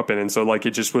that I grew up in. And so like,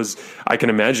 it just was, I can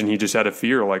imagine he just had a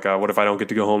fear, like, what if I don't get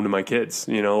to go home to my kids?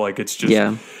 Like it's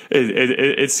just,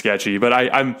 it's sketchy, but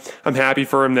I'm happy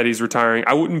for him that he's retiring.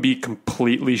 I wouldn't be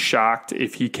completely shocked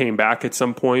if he came back at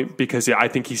some point because I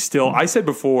think he's still, I said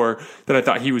before that I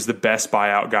thought he was the best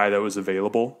buyout guy that was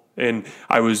available. And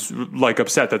I was like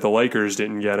upset that the Lakers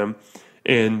didn't get him.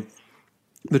 And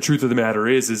the truth of the matter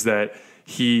is that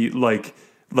he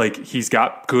he's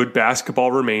got good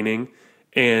basketball remaining,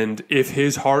 and if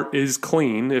his heart is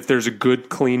clean, if there's a good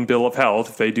clean bill of health,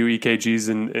 if they do EKGs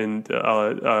and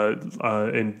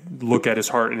look at his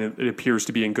heart and it appears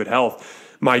to be in good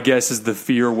health, my guess is the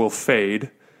fear will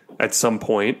fade at some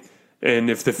point. And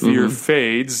if the fear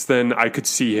fades, then I could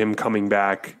see him coming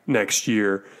back next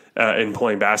year and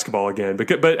playing basketball again.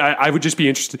 But I would just be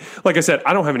interested. Like I said,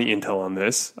 I don't have any intel on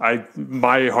this.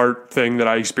 My heart thing that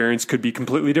I experienced could be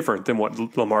completely different than what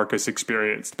LaMarcus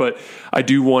experienced. But I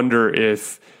do wonder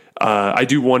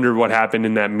what happened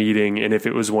in that meeting, and if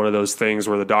it was one of those things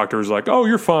where the doctor was like, "Oh,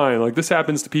 you're fine. Like this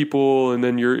happens to people," and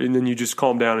then you just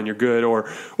calm down and you're good, or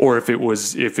if it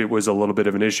was a little bit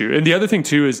of an issue. And the other thing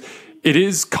too is it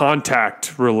is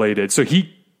contact related. So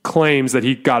he claims that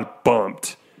he got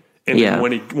bumped. And then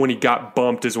when he got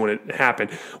bumped is when it happened.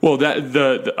 Well,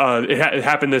 it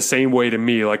happened the same way to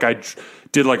me. Like I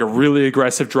did like a really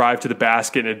aggressive drive to the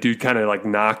basket, and a dude kind of like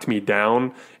knocked me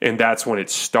down, and that's when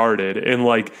it started. And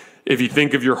like if you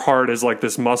think of your heart as like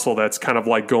this muscle that's kind of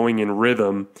like going in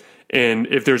rhythm, and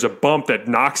if there's a bump that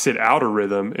knocks it out of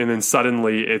rhythm, and then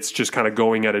suddenly it's just kind of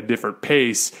going at a different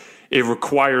pace, it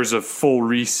requires a full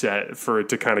reset for it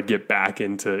to kind of get back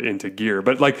into gear.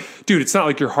 But like, dude, it's not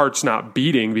like your heart's not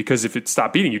beating, because if it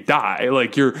stopped beating, you die.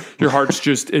 Like your heart's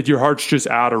just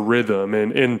out of rhythm.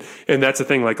 And that's the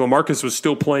thing. Like LaMarcus was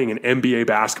still playing an NBA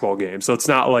basketball game. So it's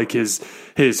not like his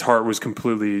heart was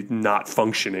completely not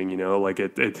functioning, like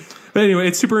it. But anyway,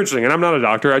 it's super interesting. And I'm not a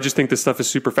doctor. I just think this stuff is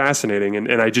super fascinating.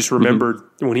 And I just remembered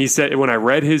when I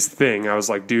read his thing, I was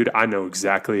like, dude, I know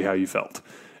exactly how you felt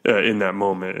in that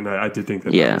moment, and I did think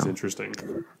that was interesting.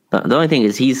 The only thing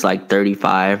is he's like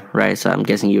 35, right? So I'm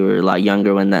guessing you were a lot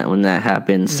younger when that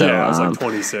happened. So I was like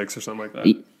 26 or something like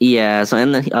that. Yeah. So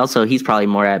and then also he's probably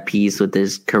more at peace with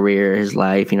his career, his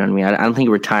life. You know what I mean? I don't think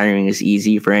retiring is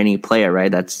easy for any player,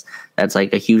 right? That's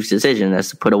like a huge decision. That's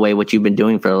to put away what you've been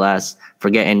doing for the last,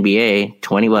 forget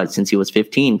NBA, since he was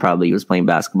 15, probably he was playing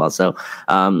basketball. So,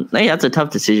 that's a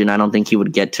tough decision. I don't think he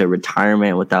would get to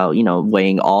retirement without,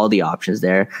 weighing all the options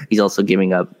there. He's also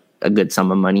giving up a good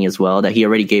sum of money as well that he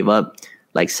already gave up,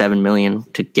 like $7 million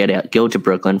to go to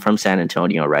Brooklyn from San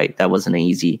Antonio, right? That wasn't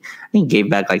easy. I think he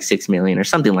gave back like $6 million or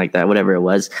something like that, whatever it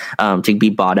was, to be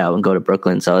bought out and go to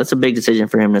Brooklyn. So it's a big decision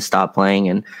for him to stop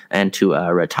playing and to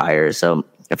retire. So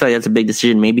I feel like that's a big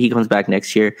decision. Maybe he comes back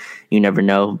next year. You never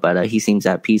know, but he seems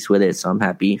at peace with it. So I'm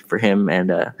happy for him,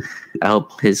 and I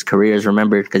hope his career is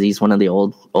remembered, because he's one of the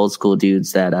old school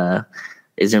dudes that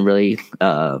isn't really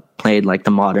played like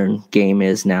the modern game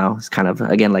is now. It's kind of,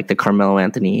 again, like the Carmelo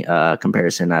Anthony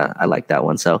comparison. I like that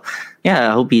one. So yeah,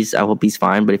 I hope he's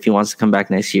fine. But if he wants to come back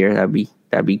next year,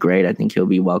 that'd be great. I think he'll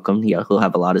be welcome. He'll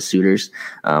have a lot of suitors.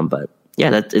 But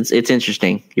yeah, it's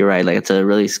interesting. You're right. Like, it's a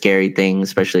really scary thing,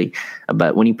 especially.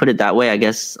 But when you put it that way, I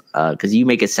guess, because you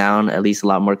make it sound at least a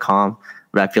lot more calm.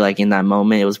 But I feel like in that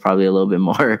moment, it was probably a little bit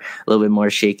more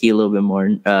shaky, a little bit more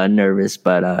nervous.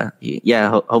 But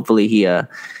hopefully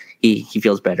he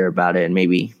feels better about it, and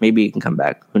maybe he can come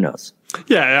back. Who knows?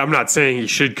 Yeah, I'm not saying he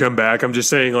should come back. I'm just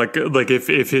saying like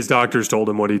if his doctors told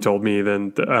him what he told me,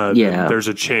 then there's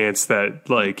a chance that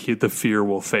the fear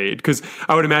will fade. Because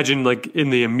I would imagine like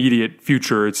in the immediate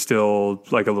future, it's still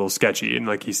like a little sketcy, and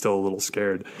like he's still a little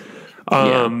scared.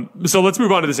 So let's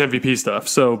move on to this MVP stuff.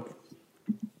 So.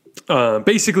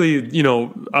 Basically, Tim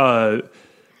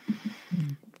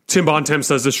Bontemps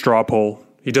does a straw poll.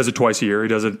 He does it twice a year. He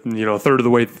does it, a third of the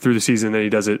way through the season. Then he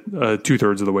does it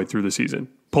 2/3 of the way through the season.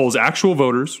 Polls actual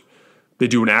voters. They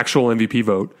do an actual MVP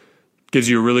vote. Gives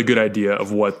you a really good idea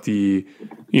of what the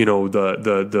kind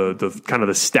of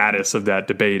the status of that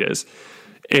debate is.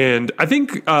 And I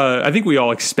think we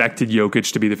all expected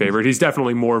Jokic to be the favorite. He's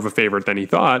definitely more of a favorite than he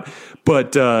thought.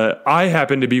 But I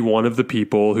happen to be one of the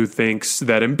people who thinks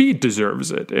that Embiid deserves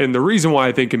it. And the reason why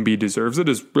I think Embiid deserves it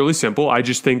is really simple. I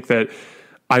just think that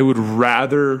I would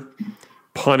rather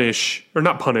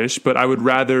I would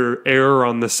rather err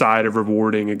on the side of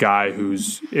rewarding a guy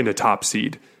who's in a top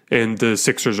seed. And the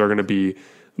Sixers are going to be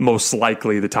most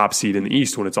likely the top seed in the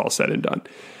East when it's all said and done.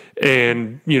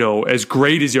 And, as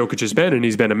great as Jokic has been, and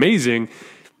he's been amazing,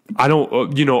 I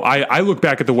look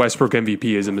back at the Westbrook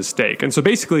MVP as a mistake. And so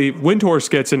basically, Windhorst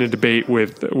gets in a debate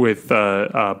with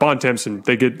Bontemps, and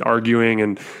they get arguing,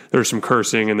 and there's some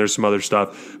cursing, and there's some other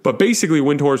stuff. But basically,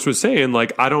 Windhorst was saying,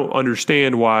 I don't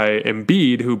understand why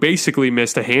Embiid, who basically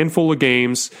missed a handful of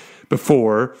games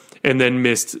before and then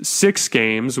missed 6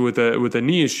 games with a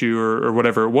knee issue or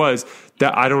whatever it was,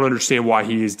 that I don't understand why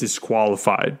he is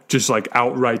disqualified, just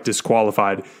outright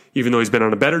disqualified, even though he's been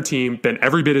on a better team, been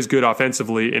every bit as good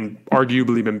offensively, and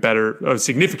arguably been better,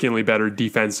 significantly better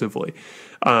defensively.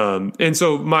 And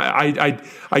so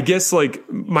I guess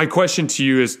my question to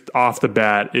you is off the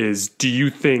bat is, do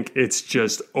you think it's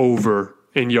just over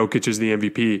and Jokic is the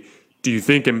MVP? Do you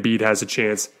think Embiid has a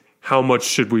chance? How much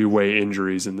should we weigh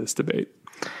injuries in this debate?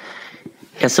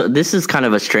 Yeah, so this is kind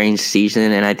of a strange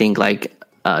season, and I think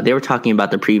they were talking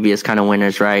about the previous kind of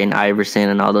winners, right? And Iverson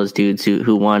and all those dudes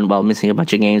who won while missing a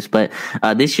bunch of games. But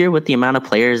this year, with the amount of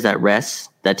players that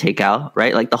take out,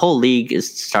 right? The whole league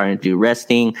is starting to do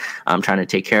resting, trying to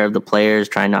take care of the players,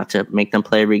 trying not to make them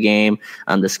play every game.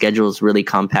 The schedule is really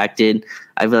compacted.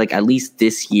 I feel like at least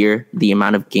this year, the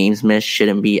amount of games missed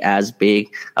shouldn't be as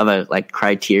big of a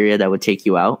criteria that would take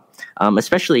you out.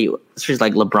 Especially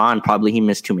LeBron, probably he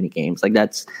missed too many games.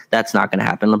 That's not going to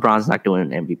happen. LeBron's not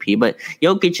doing an MVP. But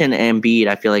Jokic and Embiid,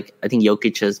 I think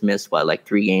Jokic has missed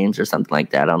 3 games or something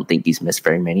like that. I don't think he's missed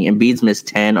very many. Embiid's missed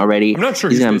 10 already. I'm not sure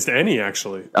he's missed any,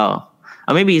 actually. Oh,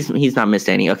 maybe he's not missed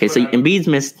any. Okay, so Embiid's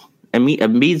missed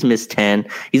 10.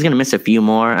 He's going to miss a few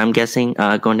more, I'm guessing,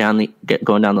 going down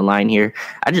the line here.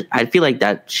 I feel like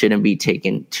that shouldn't be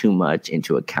taken too much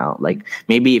into account.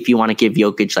 Maybe if you want to give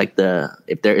Jokic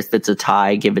if it's a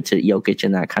tie, give it to Jokic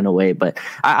in that kind of way. But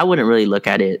I wouldn't really look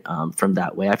at it from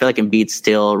that way. I feel like Embiid's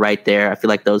still right there. I feel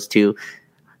like those two.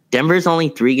 Denver's only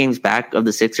 3 games back of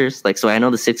the Sixers. So I know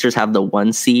the Sixers have the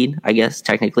 1 seed, I guess,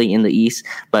 technically in the East.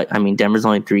 But, Denver's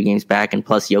only 3 games back. And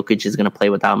plus, Jokic is going to play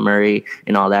without Murray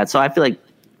and all that. So I feel like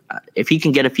if he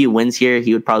can get a few wins here,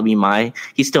 he would probably be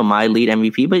he's still my lead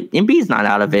MVP. But Embiid's not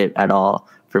out of it at all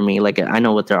for me. I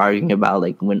know what they're arguing about.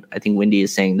 When I think Wendy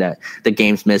is saying that the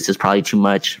games missed is probably too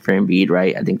much for Embiid,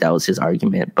 right? I think that was his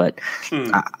argument. But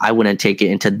I wouldn't take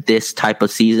it into this type of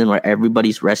season where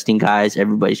everybody's resting guys,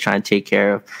 everybody's trying to take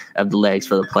care of the legs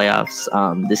for the playoffs.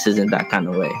 This isn't that kind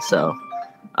of way. So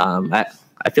I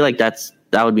feel like that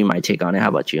would be my take on it. How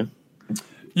about you?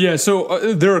 Yeah,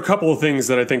 so there are a couple of things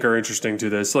that I think are interesting to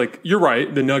this. You're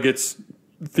right, the Nuggets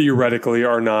theoretically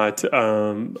are not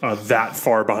that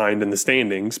far behind in the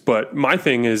standings. But my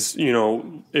thing is,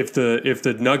 if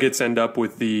the Nuggets end up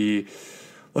with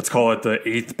let's call it the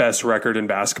 8th best record in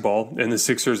basketball, and the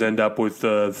Sixers end up with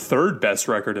the 3rd best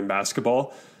record in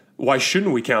basketball, why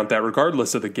shouldn't we count that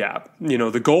regardless of the gap?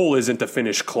 The goal isn't to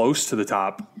finish close to the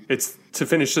top. It's to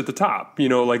finish at the top. That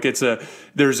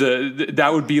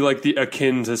would be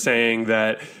akin to saying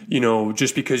that,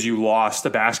 just because you lost a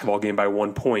basketball game by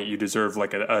 1 point, you deserve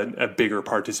a bigger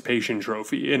participation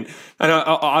trophy. And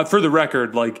for the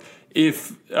record,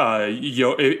 if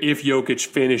Jokic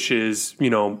finishes,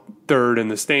 3rd in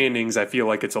the standings, I feel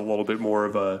like it's a little bit more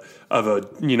of a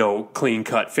clean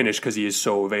cut finish because he is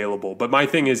so available. But my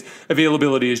thing is,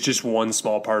 availability is just one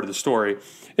small part of the story.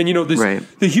 And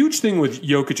the huge thing with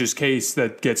Jokic's case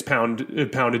that gets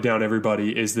pounded down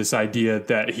everybody is this idea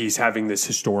that he's having this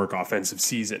historic offensive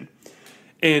season.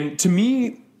 And to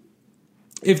me,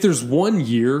 if there's one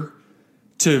year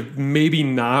to maybe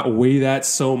not weigh that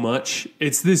so much,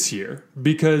 it's this year.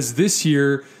 Because this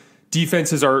year,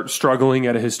 defenses are struggling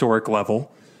at a historic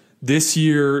level. This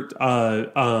year,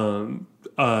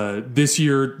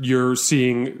 you're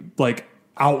seeing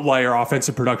outlier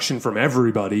offensive production from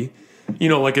everybody.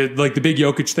 The big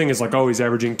Jokic thing is he's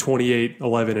averaging 28,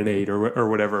 11, and 8 or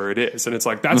whatever it is. And it's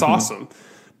that's awesome.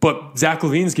 But Zach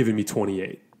LaVine's giving me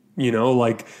 28,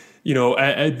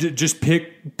 just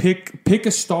pick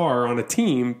a star on a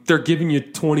team. They're giving you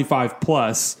 25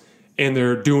 plus, and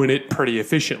they're doing it pretty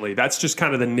efficiently. That's just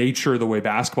kind of the nature of the way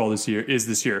basketball this year,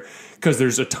 because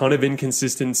there's a ton of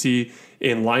inconsistency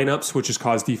in lineups, which has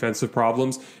caused defensive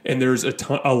problems, and there's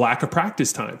a lack of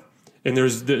practice time. And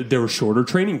there were shorter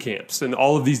training camps and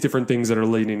all of these different things that are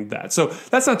leading to that. So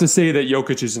that's not to say that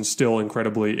Jokic isn't still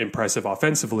incredibly impressive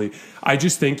offensively. I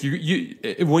just think you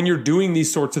when you're doing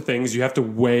these sorts of things, you have to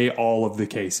weigh all of the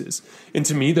cases. And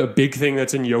to me, the big thing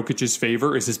that's in Jokic's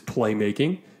favor is his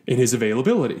playmaking and his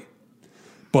availability.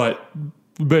 But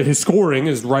his scoring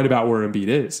is right about where Embiid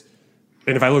is.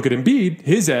 And if I look at Embiid,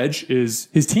 his edge is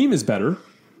his team is better,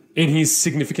 and he's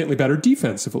significantly better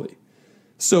defensively.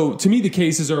 So to me, the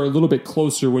cases are a little bit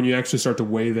closer when you actually start to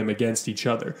weigh them against each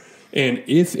other. And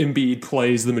if Embiid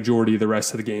plays the majority of the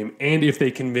rest of the game, and if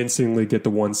they convincingly get the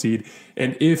 1 seed,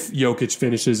 and if Jokic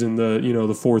finishes in the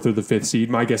the 4th or the 5th seed,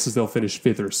 my guess is they'll finish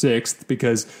 5th or 6th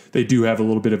because they do have a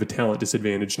little bit of a talent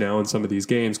disadvantage now in some of these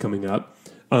games coming up.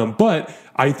 But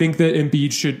I think that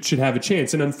Embiid should have a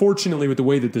chance. And unfortunately, with the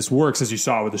way that this works, as you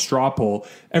saw with the straw poll,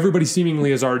 everybody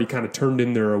seemingly has already kind of turned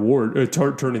in their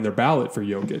turned in their ballot for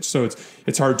Jokic. So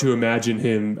it's hard to imagine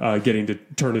him getting to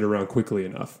turn it around quickly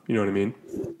enough. You know what I mean?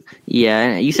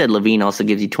 Yeah, you said Levine also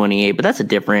gives you 28, but that's a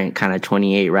different kind of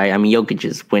 28, right? I mean, Jokic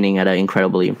is winning at an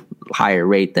incredibly higher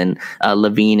rate than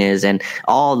Levine is, and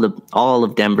all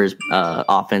of Denver's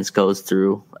offense goes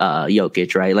through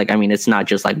Jokic, right? Like, I mean, it's not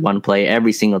just like one play;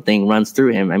 every single thing runs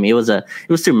through him. I mean, it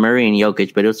was through Murray and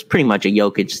Jokic, but it was pretty much a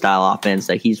Jokic style offense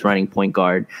that he's running point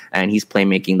guard and he's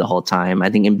playmaking the whole time. I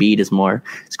think Embiid is more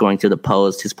scoring through the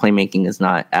post. His playmaking is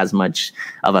not as much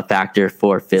of a factor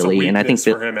for Philly, and I think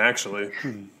for him actually.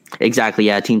 Exactly.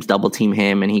 Yeah. Teams double team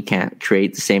him and he can't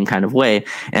create the same kind of way.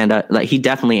 And like he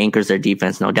definitely anchors their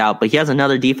defense, no doubt. But he has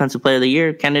another defensive player of the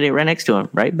year candidate right next to him,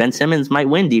 right? Ben Simmons might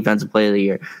win defensive player of the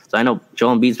year. So I know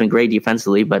Joel Embiid's been great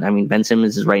defensively, but I mean, Ben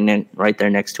Simmons is right there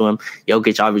next to him.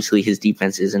 Jokic, obviously his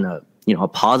defense isn't a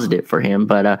positive for him,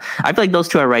 but I feel like those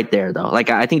two are right there though. Like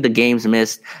I think the games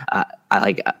missed,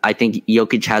 I think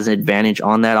Jokic has an advantage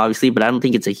on that, obviously, but I don't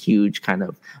think it's a huge kind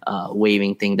of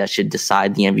waving thing that should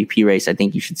decide the MVP race. I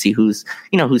think you should see whose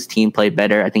team played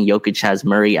better. I think Jokic has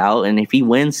Murray out, and if he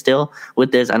wins still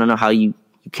with this, I don't know how you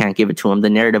can't give it to him. The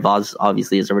narrative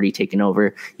obviously is already taken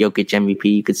over. Jokic MVP,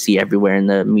 you could see everywhere in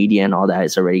the media and all that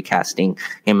is already casting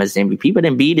him as the MVP. But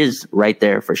Embiid is right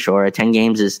there for sure. 10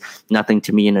 games is nothing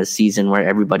to me in a season where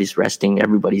everybody's resting,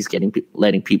 everybody's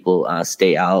letting people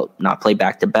stay out, not play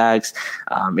back-to-backs,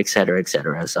 et cetera, et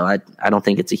cetera. So I don't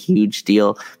think it's a huge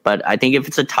deal. But I think if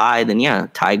it's a tie, then yeah,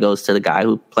 tie goes to the guy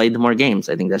who played the more games.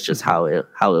 I think that's just how it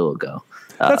will go.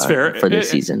 That's fair for this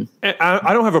season.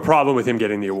 I don't have a problem with him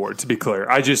getting the award, to be clear.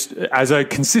 I just, as I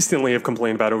consistently have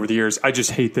complained about over the years, I just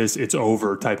hate this "it's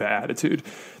over" type of attitude.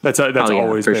 That's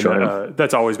always been sure.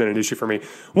 That's always been an issue for me.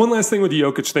 One last thing with the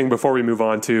Jokic thing before we move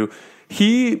on to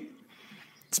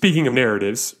speaking of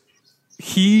narratives,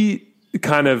 he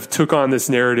kind of took on this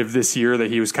narrative this year that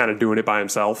he was kind of doing it by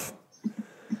himself.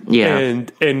 Yeah.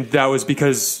 And that was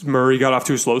because Murray got off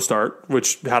to a slow start,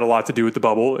 which had a lot to do with the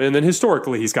bubble. And then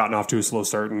historically, he's gotten off to a slow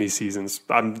start in these seasons.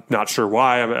 I'm not sure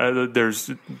why. There's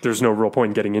no real point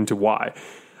in getting into why.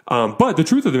 But the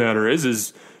truth of the matter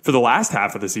is for the last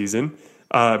half of the season,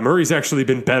 Murray's actually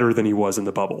been better than he was in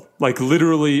the bubble. Like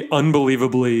literally,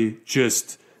 unbelievably,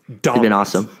 just dominant. He's been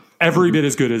awesome. Every bit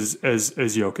as good as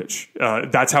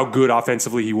Jokic. That's how good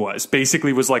offensively he was.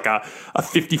 Basically was like a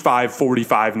 55,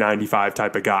 45, 95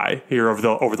 type of guy here over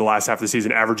the last half of the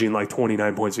season, averaging like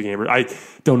 29 points a game. I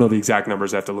don't know the exact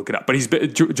numbers. I have to look it up. But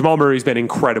Jamal Murray's been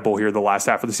incredible here the last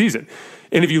half of the season.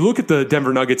 And if you look at the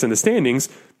Denver Nuggets in the standings,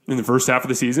 in the first half of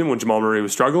the season when Jamal Murray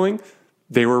was struggling,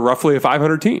 they were roughly a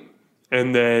 500 team.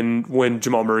 And then when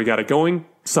Jamal Murray got it going,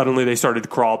 suddenly they started to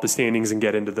crawl up the standings and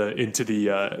get into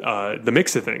the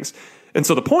mix of things. And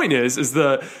so the point is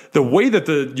the way that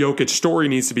the Jokic story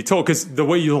needs to be told, because the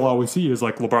way you'll always see is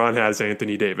like LeBron has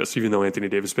Anthony Davis, even though Anthony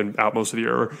Davis has been out most of the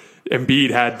year, or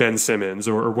Embiid had Ben Simmons,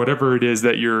 or whatever it is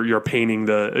that you're painting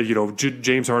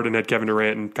James Harden had Kevin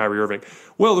Durant and Kyrie Irving.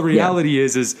 Well, the reality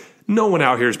is no one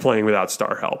out here is playing without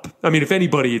star help. I mean, if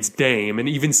anybody, it's Dame, and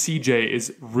even CJ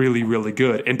is really, really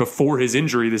good. And before his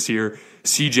injury this year,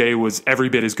 CJ was every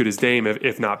bit as good as Dame,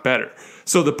 if not better.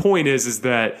 So the point is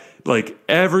that like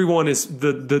everyone is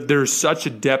there's such a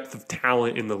depth of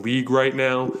talent in the league right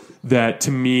now that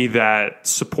to me that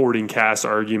supporting cast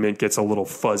argument gets a little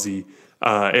fuzzy.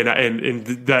 And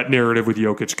that narrative with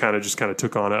Jokic kind of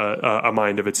took on a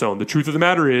mind of its own. The truth of the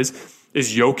matter is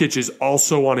Jokic is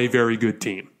also on a very good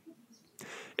team.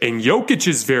 And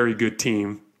Jokic's very good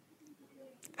team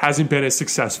hasn't been as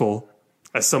successful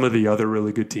as some of the other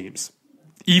really good teams,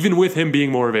 even with him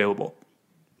being more available.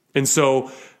 And so,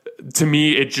 to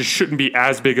me, it just shouldn't be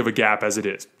as big of a gap as it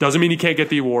is. Doesn't mean he can't get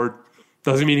the award.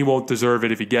 Doesn't mean he won't deserve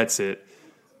it if he gets it.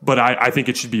 But I think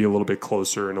it should be a little bit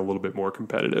closer and a little bit more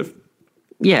competitive.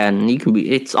 Yeah, and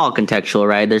it's all contextual,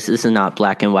 right? This is not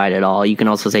black and white at all. You can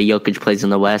also say Jokic plays in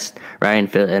the West,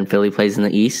 right? And Philly plays in the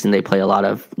East, and they play a lot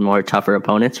of more tougher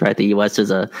opponents, right? The West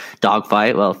is a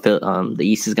dogfight. Well, the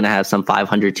East is going to have some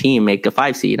 500 team make a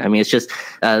 5 seed. I mean, it's just,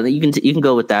 you can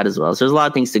go with that as well. So there's a lot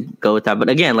of things to go with that. But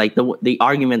again, like the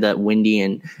argument that Wendy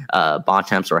and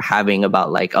Bontemps were having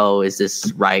about like, oh, is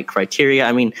this right criteria?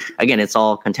 I mean, again, it's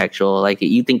all contextual. Like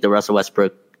you think the Russell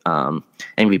Westbrook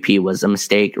MVP was a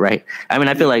mistake, right? I mean,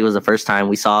 I feel like it was the first time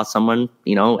we saw someone,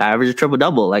 average a triple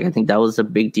double. Like, I think that was a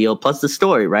big deal. Plus the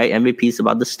story, right? MVP is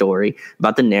about the story,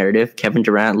 about the narrative. Kevin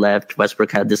Durant left.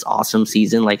 Westbrook had this awesome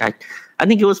season. Like, I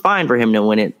think it was fine for him to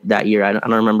win it that year. I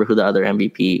don't remember who the other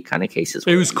MVP kind of cases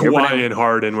were. It was Kawhi and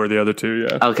Harden were the other two,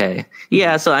 yeah. Okay.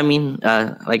 Yeah, so I mean,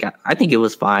 I think it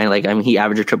was fine. Like, I mean, he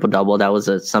averaged a triple double. That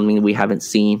was something we haven't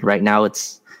seen. Right now,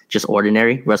 it's just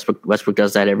ordinary. Westbrook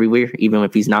does that everywhere, even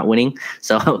if he's not winning.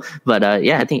 So, but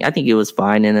yeah, I think it was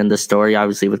fine. And then the story,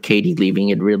 obviously, with KD leaving,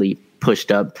 it really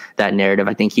pushed up that narrative.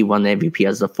 I think he won the MVP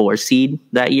as the 4 seed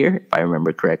that year, if I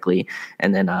remember correctly.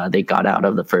 And then they got out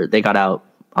on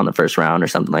the first round or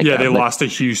something like that. Yeah, they lost to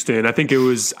Houston. I think they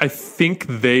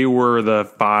were the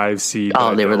 5 seed.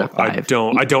 Oh, they were the 5.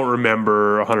 I don't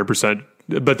remember 100%,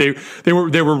 but they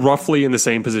were roughly in the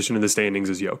same position in the standings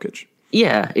as Jokic.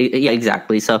 Yeah,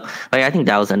 exactly. So, like, I think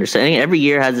that was understanding. Every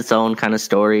year has its own kind of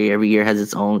story. Every year has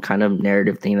its own kind of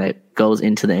narrative thing that goes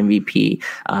into the MVP.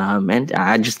 And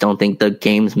I just don't think the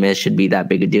games missed should be that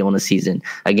big a deal in a season.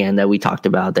 Again, that we talked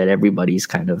about, that everybody's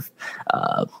kind of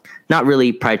not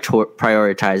really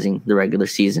prioritizing the regular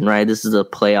season, right? This is a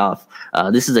playoff.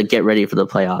 This is a get ready for the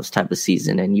playoffs type of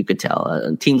season. And you could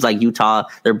tell teams like Utah,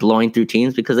 they're blowing through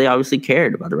teams because they obviously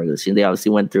cared about the regular season. They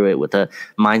obviously went through it with a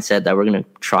mindset that we're going to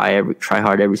try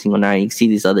hard every single night. You can see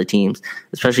these other teams,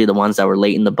 especially the ones that were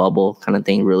late in the bubble kind of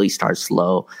thing, really start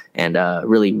slow and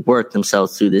really work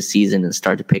themselves through this season and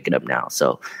start to pick it up now.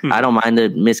 So I don't mind the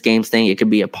missed games thing. It could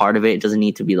be a part of it. It doesn't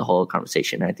need to be the whole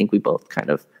conversation. I think we both kind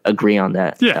of agree on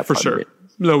that. Yeah, that for sure.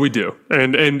 No, we do.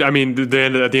 And I mean, at the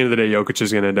end of the day, Jokic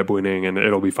is going to end up winning and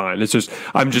it'll be fine. It's just,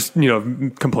 I'm just,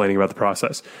 complaining about the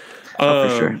process. For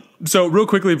sure. So real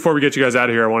quickly before we get you guys out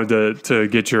of here, I wanted to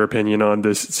get your opinion on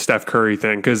this Steph Curry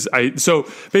thing. So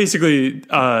basically,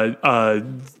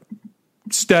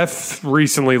 Steph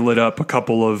recently lit up a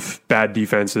couple of bad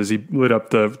defenses. He lit up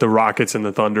the Rockets and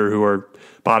the Thunder, who are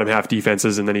bottom half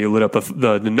defenses, and then he lit up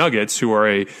the Nuggets, who are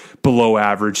a below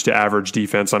average to average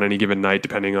defense on any given night,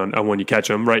 depending on when you catch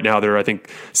them. Right now, they're, I think,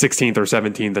 16th or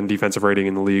 17th in defensive rating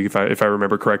in the league, if I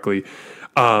remember correctly.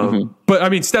 But I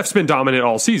mean, Steph's been dominant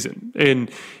all season, and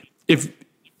if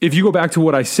you go back to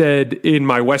what I said in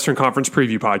my Western Conference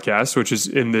preview podcast, which is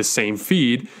in this same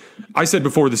feed, I said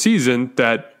before the season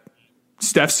that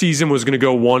Steph's season was going to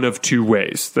go one of two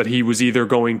ways, that he was either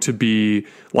going to be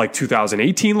like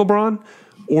 2018 LeBron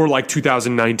or like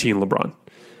 2019 LeBron.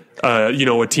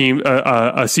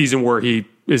 A season where he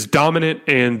is dominant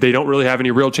and they don't really have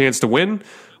any real chance to win,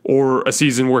 or a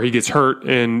season where he gets hurt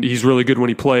and he's really good when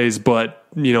he plays, but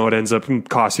it ends up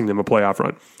costing them a playoff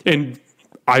run. And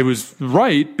I was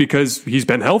right because he's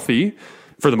been healthy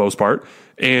for the most part.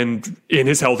 And in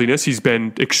his healthiness, he's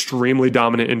been extremely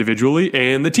dominant individually,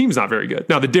 and the team's not very good.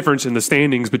 Now, the difference in the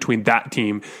standings between that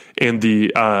team and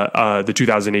the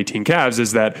 2018 Cavs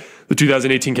is that the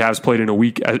 2018 Cavs played in a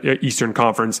weak Eastern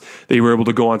Conference. They were able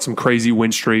to go on some crazy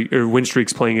win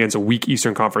streaks playing against a weak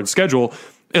Eastern Conference schedule,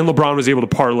 and LeBron was able to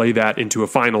parlay that into a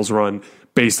finals run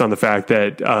based on the fact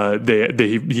that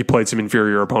he played some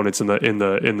inferior opponents in the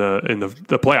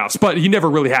playoffs, but he never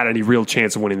really had any real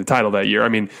chance of winning the title that year. I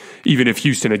mean, even if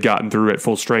Houston had gotten through at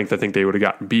full strength, I think they would have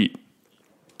gotten beat.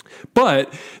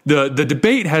 But the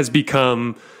debate has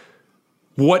become,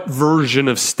 what version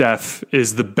of Steph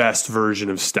is the best version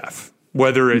of Steph,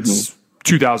 whether it's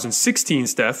 2016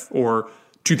 Steph or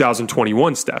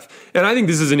 2021 Steph. And I think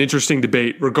this is an interesting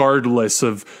debate regardless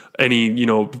of any,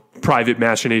 private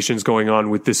machinations going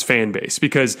on with this fan base,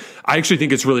 because I actually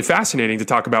think it's really fascinating to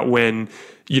talk about when,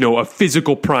 a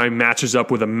physical prime matches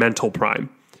up with a mental prime,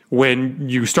 when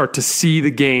you start to see the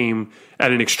game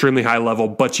at an extremely high level,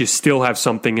 but you still have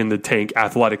something in the tank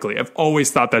athletically. I've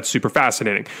always thought that's super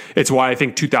fascinating. It's why I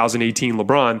think 2018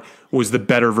 LeBron was the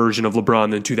better version of LeBron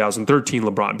than 2013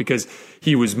 LeBron, because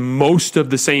he was most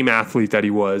of the same athlete that he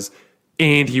was,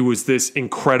 and he was this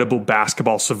incredible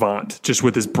basketball savant just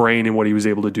with his brain and what he was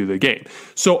able to do the game.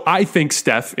 So I think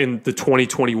Steph in the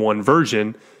 2021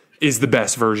 version is the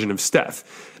best version of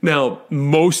Steph. Now,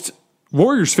 most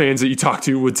Warriors fans that you talk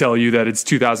to would tell you that it's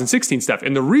 2016 Steph.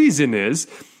 And the reason is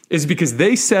because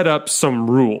they set up some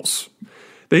rules.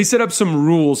 They set up some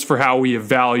rules for how we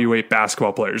evaluate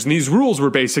basketball players. And these rules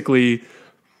were basically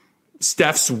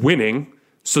Steph's winning,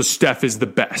 so Steph is the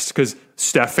best, because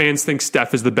Steph fans think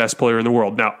Steph is the best player in the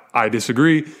world. Now, I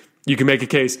disagree. You can make a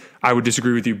case. I would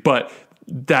disagree with you, but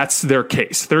that's their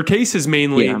case. Their case is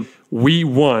mainly we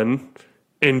won,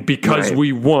 and because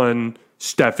we won,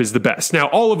 Steph is the best. Now,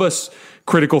 all of us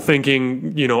critical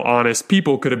thinking, honest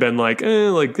people could have been like,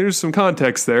 there's some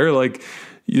context there. Like,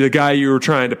 the guy you were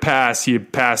trying to pass, you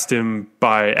passed him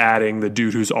by adding the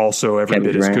dude who's also every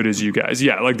bit as good as you guys.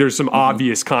 Yeah, like there's some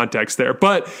obvious context there.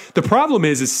 But the problem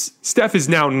is Steph is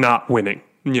now not winning.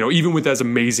 Even with as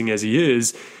amazing as he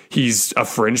is, he's a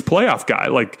fringe playoff guy.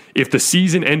 Like, if the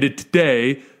season ended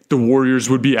today, the Warriors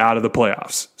would be out of the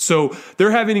playoffs. So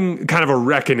they're having kind of a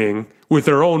reckoning with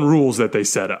their own rules that they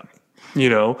set up.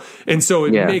 And so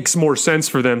it makes more sense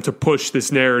for them to push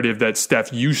this narrative that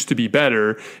Steph used to be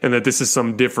better and that this is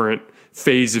some different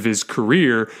phase of his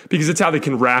career, because it's how they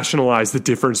can rationalize the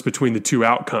difference between the two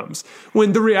outcomes.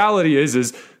 When the reality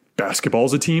is basketball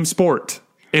is a team sport.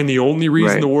 And the only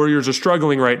reason the Warriors are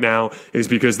struggling right now is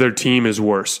because their team is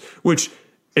worse, which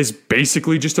is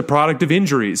basically just a product of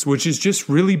injuries, which is just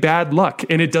really bad luck.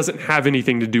 And it doesn't have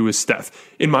anything to do with Steph.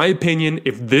 In my opinion,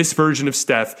 if this version of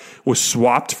Steph was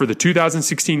swapped for the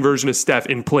 2016 version of Steph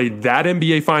and played that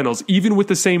NBA Finals, even with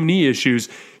the same knee issues,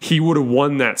 he would have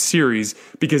won that series,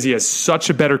 because he has such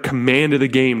a better command of the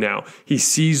game now. He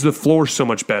sees the floor so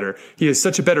much better. He has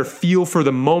such a better feel for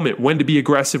the moment, when to be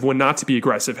aggressive, when not to be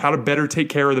aggressive, how to better take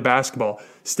care of the basketball.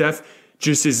 Steph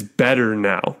just is better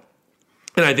now.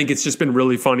 And I think it's just been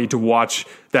really funny to watch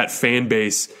that fan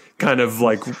base kind of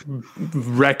like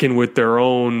reckon with their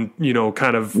own,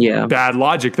 kind of bad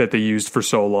logic that they used for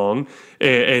so long,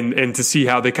 and to see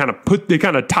how they kind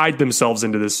of tied themselves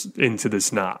into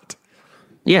this knot.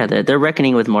 Yeah, they're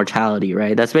reckoning with mortality,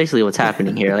 right? That's basically what's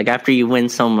happening here. Like, after you win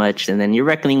so much, and then you're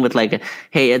reckoning with like,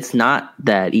 hey, it's not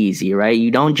that easy, right?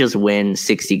 You don't just win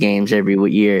 60 games every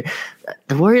year.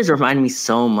 The Warriors remind me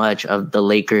so much of the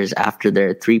Lakers after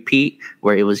their three-peat,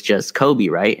 where it was just Kobe,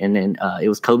 right? And then it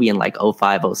was Kobe in like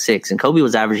 05, 06. And Kobe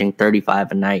was averaging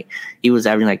 35 a night. He was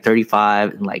averaging like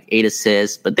 35 and like 8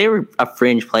 assists. But they were a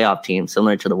fringe playoff team,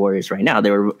 similar to the Warriors right now.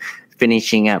 They were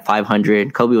finishing at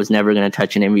 500. Kobe was never going to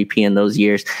touch an MVP in those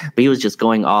years, but he was just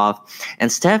going off.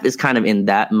 And Steph is kind of in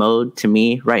that mode to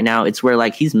me right now. It's where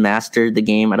like he's mastered the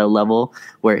game at a level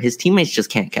where his teammates just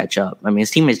can't catch up. I mean,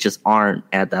 his teammates just aren't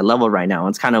at that level right now.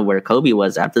 It's kind of where Kobe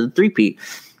was after the three-peat.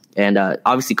 And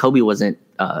obviously Kobe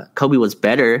was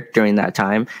better during that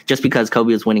time. Just because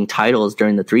Kobe was winning titles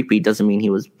during the three-peat doesn't mean he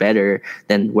was better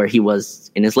than where he was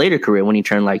in his later career when he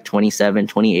turned like 27,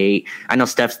 28. I know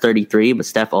Steph's 33, but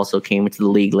Steph also came into the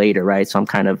league later, right? So I'm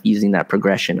kind of using that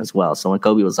progression as well. So when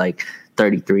Kobe was like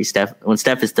 33, when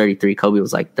Steph is 33, Kobe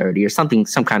was like 30 or something,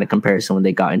 some kind of comparison when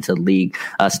they got into the league.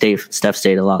 Steph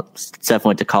stayed a lot. Steph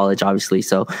went to college, obviously.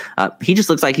 So he just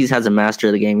looks like he has a master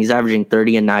of the game. He's averaging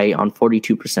 30 a night on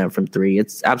 42% from three.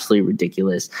 It's absolutely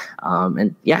ridiculous.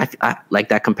 And yeah, I like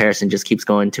that comparison just keeps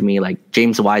going to me. Like,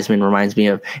 James Wiseman reminds me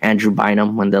of Andrew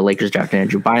Bynum when the Lakers drafted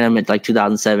Andrew Bynum in like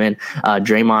 2007.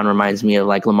 Draymond reminds me of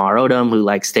like Lamar Odom, who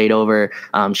like stayed over.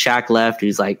 Shaq left,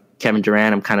 who's like Kevin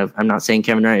Durant. I'm not saying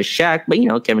Kevin Durant is Shaq,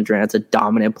 but Kevin Durant's a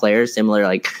dominant player, similar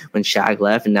like when Shaq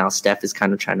left, and now Steph is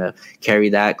kind of trying to carry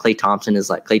that. Klay Thompson's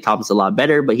a lot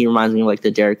better, but he reminds me of like the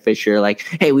Derek Fisher, like,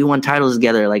 hey, we won titles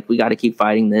together, like we got to keep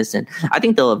fighting this, and I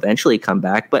think they'll eventually come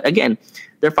back. But again,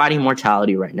 they're fighting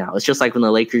mortality right now. It's just like when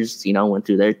the Lakers, went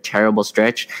through their terrible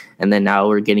stretch, and then now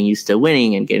we're getting used to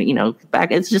winning and getting,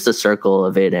 back. It's just a circle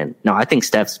of it. And no, I think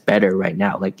Steph's better right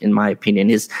now. Like, in my opinion,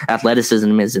 his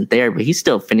athleticism isn't there, but he's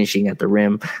still finishing at the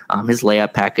rim. His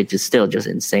layup package is still just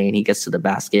insane. He gets to the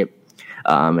basket.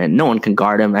 And no one can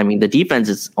guard him. I mean, the defense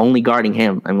is only guarding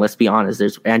him. I mean, let's be honest.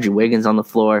 There's Andrew Wiggins on the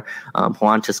floor.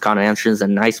 Juan Toscano-Anderson is a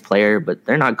nice player, but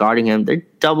they're not guarding him. They're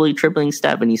doubly, tripling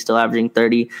Steph, and he's still averaging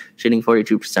 30, shooting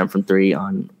 42% from three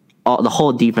on the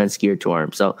whole defense geared to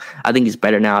him. So I think he's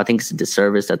better now. I think it's a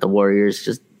disservice that the Warriors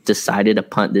just decided to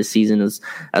punt this season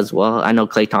as well. I know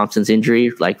Klay Thompson's injury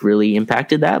like really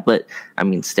impacted that, but I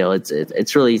mean, still,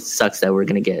 it's really sucks that we're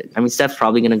gonna get. I mean, Steph's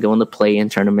probably gonna go in the play-in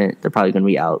tournament. They're probably gonna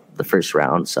be out the first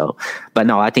round. So, but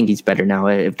no, I think he's better now.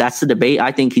 If that's the debate,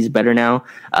 I think he's better now.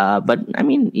 But I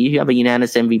mean, you have a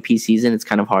unanimous MVP season. It's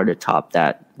kind of hard to top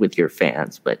that with your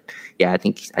fans. But yeah, I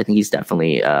think he's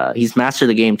definitely he's mastered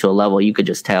the game to a level you could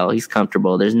just tell he's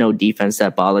comfortable. There's no defense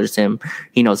that bothers him.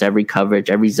 He knows every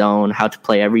coverage, every zone, how to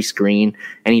play every screen,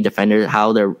 any defender,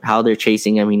 how they're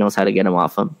chasing him. He knows how to get him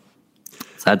off him.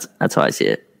 So that's how I see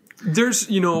it. There's,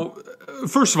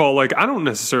 first of all, like, I don't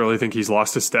necessarily think he's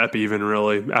lost a step even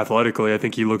really athletically. I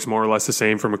think he looks more or less the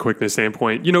same from a quickness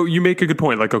standpoint. You make a good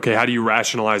point. Like, okay, how do you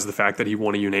rationalize the fact that he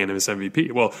won a unanimous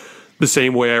MVP? Well, the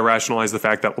same way I rationalize the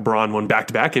fact that LeBron won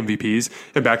back-to-back MVPs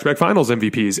and back-to-back finals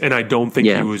MVPs. And I don't think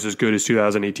he was as good as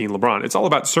 2018 LeBron. It's all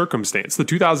about circumstance. The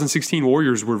 2016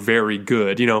 Warriors were very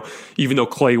good. You know, even though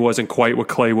Clay wasn't quite what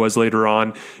Clay was later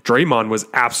on, Draymond was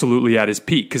absolutely at his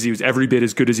peak because he was every bit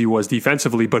as good as he was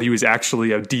defensively, but he was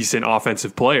actually a decent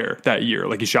offensive player that year.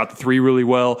 Like, he shot the three really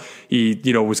well. He,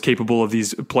 you know, was capable of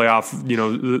these playoff, you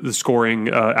know, the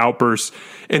scoring outbursts.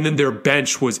 And then their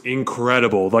bench was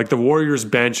incredible. Like, the Warriors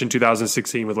bench in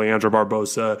 2016 with Leandro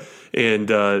Barbosa and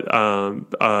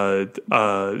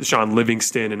Sean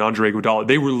Livingston and Andre Iguodala,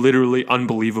 they were literally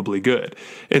unbelievably good.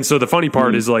 And so the funny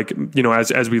part is, like, you know,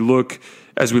 as we look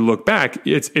back,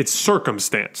 it's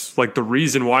circumstance. Like, the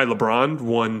reason why LeBron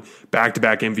won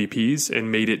back-to-back MVPs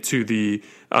and made it to the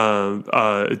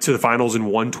finals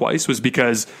and won twice was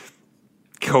because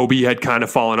Kobe had kind of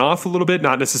fallen off a little bit,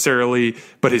 not necessarily,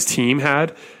 but his team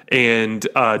had. And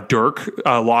Dirk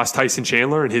lost Tyson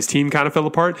Chandler, and his team kind of fell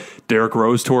apart. Derrick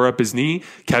Rose tore up his knee.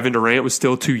 Kevin Durant was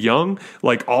still too young.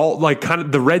 Like, kind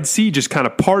of the Red Sea just kind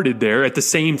of parted there at the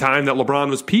same time that LeBron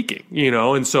was peaking, you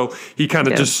know. And so he kind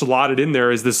of just slotted in there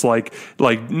as this like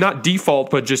not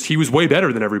default, but just he was way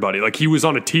better than everybody. Like, he was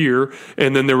on a tier,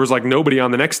 and then there was like nobody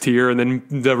on the next tier, and then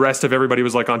the rest of everybody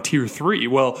was like on tier 3.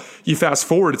 Well, you fast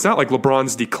forward, it's not like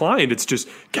LeBron's declined. It's just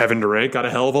Kevin Durant got a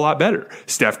hell of a lot better.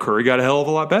 Steph Curry got a hell of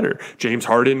a lot better. James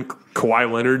Harden,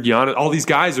 Kawhi Leonard, Giannis, all these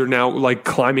guys are now like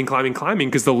climbing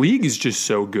because the league is just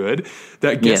so good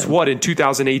that guess what? In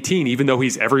 2018, even though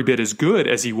he's every bit as good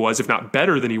as he was, if not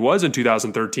better than he was in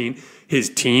 2013, his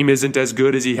team isn't as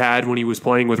good as he had when he was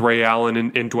playing with Ray Allen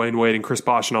and Dwayne Wade and Chris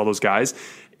Bosh and all those guys.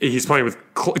 He's playing with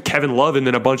Kevin Love and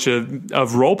then a bunch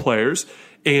of role players.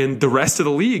 And the rest of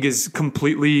the league is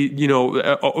completely, you know,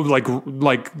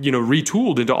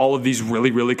 retooled into all of these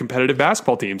really, really competitive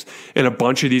basketball teams. And a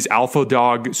bunch of these alpha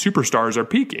dog superstars are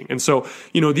peaking. And so,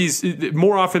 you know, these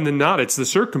more often than not, it's the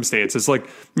circumstances. Like,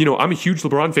 you know, I'm a huge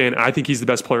LeBron fan. I think he's the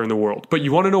best player in the world. But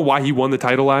you want to know why he won the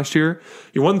title last year?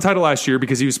 He won the title last year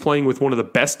because he was playing with one of the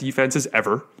best defenses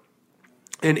ever.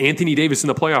 And Anthony Davis in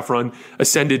the playoff run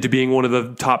ascended to being one of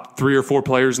the top 3 or 4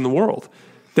 players in the world.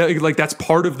 That's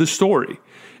part of the story.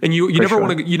 And you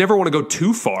never want to go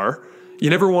too far.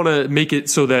 You never want to make it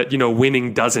so that, you know,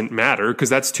 winning doesn't matter, because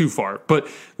that's too far. But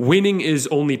winning is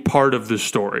only part of the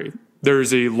story.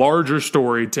 There's a larger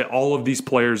story to all of these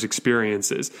players'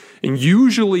 experiences. And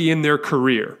usually in their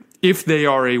career, if they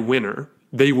are a winner,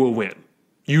 they will win.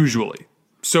 Usually.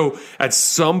 So at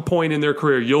some point in their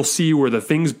career, you'll see where the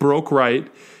things broke right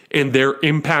and their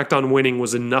impact on winning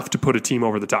was enough to put a team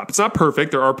over the top. It's not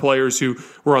perfect. There are players who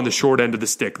were on the short end of the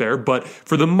stick there, but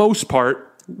for the most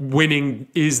part, winning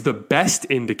is the best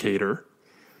indicator,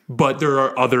 but there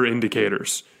are other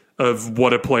indicators of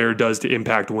what a player does to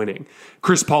impact winning.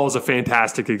 Chris Paul is a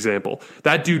fantastic example.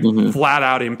 That dude flat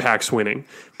out impacts winning,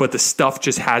 but the stuff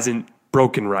just hasn't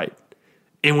broken right.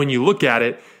 And when you look at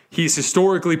it, he's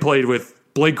historically played with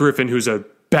Blake Griffin, who's a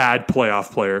bad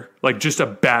playoff player, like just a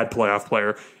bad playoff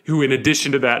player, who in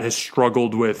addition to that has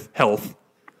struggled with health.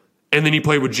 And then he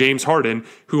played with James Harden,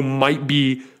 who might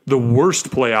be the worst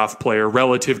playoff player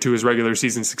relative to his regular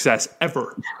season success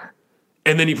ever.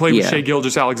 And then he played with Shai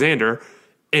Gilgeous-Alexander.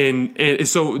 And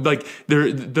so like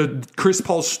the Chris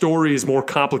Paul story is more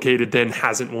complicated than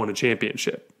hasn't won a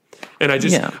championship. And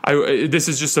this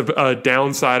is just a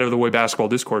downside of the way basketball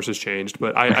discourse has changed.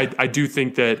 But I do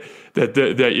think that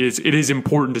it is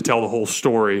important to tell the whole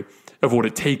story of what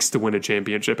it takes to win a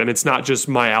championship. And it's not just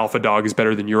my alpha dog is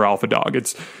better than your alpha dog.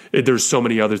 There's so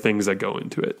many other things that go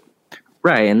into it.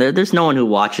 Right, and there's no one who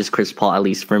watches Chris Paul, at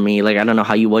least for me. Like, I don't know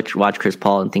how you watch Chris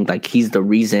Paul and think, like, he's the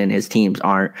reason his teams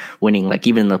aren't winning. Like,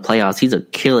 even in the playoffs, he's a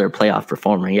killer playoff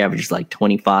performer. He averages, like,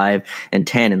 25 and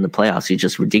 10 in the playoffs. He's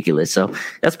just ridiculous. So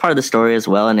that's part of the story as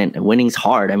well, and winning's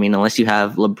hard. I mean, unless you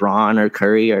have LeBron or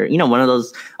Curry or, you know, one of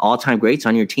those all-time greats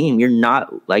on your team, you're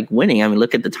not, like, winning. I mean,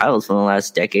 look at the titles from the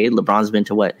last decade. LeBron's been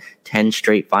to, 10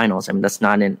 straight finals. I mean, that's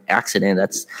not an accident.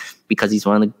 That's because he's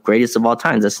one of the greatest of all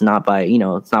time. That's not by,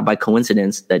 it's not by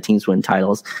coincidence that teams win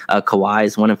titles. Kawhi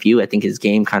is one of few. I think his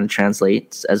game kind of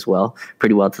translates as well,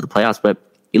 pretty well to the playoffs. But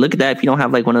you look at that, if you don't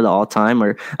have like one of the all-time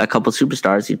or a couple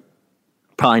superstars, you're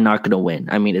probably not going to win.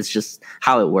 I mean, it's just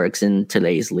how it works in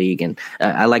today's league. And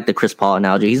I like the Chris Paul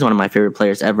analogy. He's one of my favorite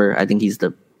players ever. I think he's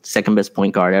the second best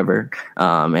point guard ever,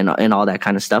 and all that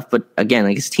kind of stuff. But again,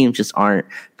 like, his teams just aren't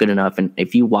good enough. And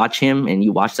if you watch him and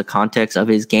you watch the context of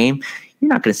his game, you're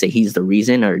not going to say he's the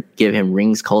reason or give him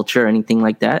rings culture or anything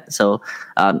like that. So,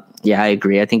 I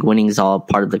agree. I think winning is all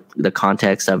part of the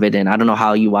context of it. And I don't know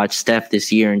how you watch Steph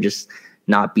this year and just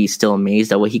not be still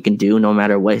amazed at what he can do no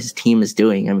matter what his team is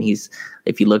doing. I mean,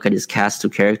 if you look at his cast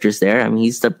of characters there, I mean,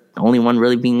 he's the only one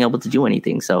really being able to do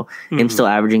anything. So him still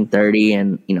averaging 30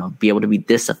 and, be able to be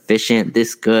this efficient,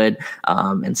 this good,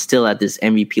 and still at this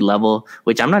MVP level,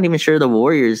 which I'm not even sure the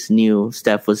Warriors knew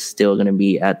Steph was still going to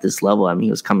be at this level. I mean,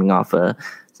 he was coming off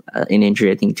an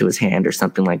injury, I think, to his hand or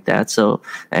something like that. So,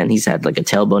 and he's had like a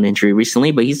tailbone injury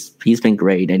recently, but he's been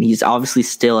great, and he's obviously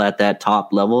still at that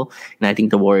top level. And I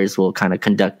think the Warriors will kind of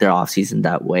conduct their offseason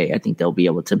that way. I think they'll be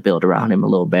able to build around him a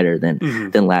little better than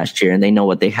last year, and they know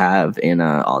what they have in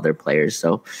all their players.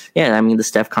 So, yeah, I mean, the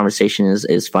Steph conversation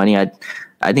is funny.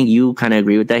 I think you kind of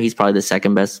agree with that. He's probably the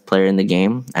second best player in the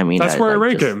game. I mean, that's where I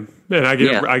rank him. And I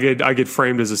get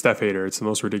framed as a Steph hater. It's the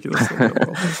most ridiculous thing in the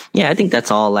world. Yeah, I think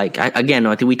that's all. Like, I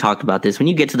think we talked about this. When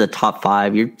you get to the top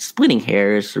 5, you're splitting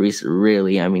hairs,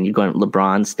 really. I mean, you're going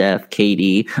LeBron, Steph,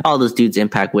 KD, all those dudes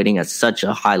impact winning at such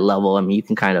a high level. I mean, you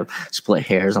can kind of split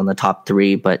hairs on the top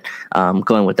 3, but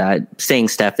going with that, saying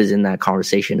Steph is in that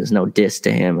conversation is no diss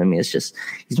to him. I mean, it's just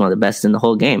he's one of the best in the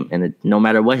whole game, and no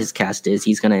matter what his cast is,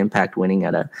 he's going to impact winning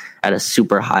at a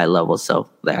super high level. So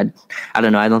I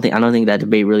don't know. I don't think that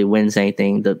debate really wins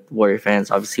anything. The Warrior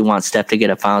fans obviously want Steph to get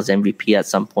a Finals MVP at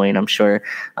some point, I'm sure.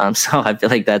 So I feel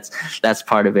like that's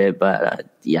part of it. But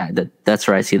that's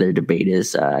where I see their debate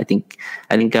is. I think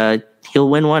he'll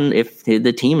win one if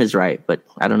the team is right, but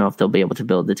I don't know if they'll be able to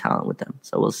build the talent with them.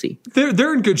 So we'll see.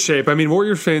 They're in good shape. I mean,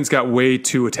 Warriors fans got way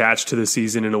too attached to the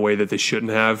season in a way that they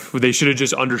shouldn't have. They should have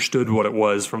just understood what it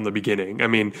was from the beginning. I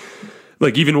mean,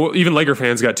 like even Laker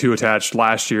fans got too attached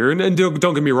last year, and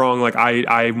don't get me wrong. Like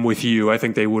I'm with you. I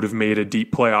think they would have made a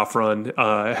deep playoff run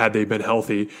had they been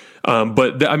healthy.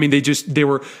 But I mean, they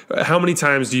were. How many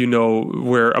times do you know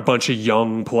where a bunch of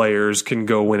young players can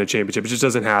go win a championship? It just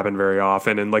doesn't happen very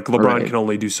often. And like LeBron can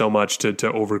only do so much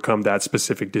to overcome that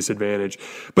specific disadvantage.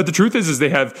 But the truth is they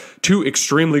have 2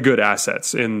 extremely good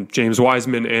assets in James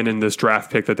Wiseman and in this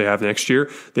draft pick that they have next year.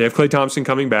 They have Klay Thompson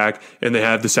coming back, and they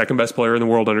have the second best player in the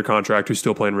world under contract who's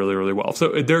still playing really, really well.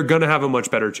 So they're going to have a much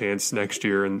better chance next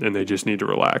year, and they just need to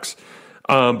relax.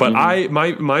 But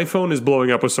my phone is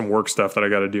blowing up with some work stuff that I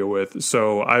got to deal with.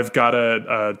 So I've got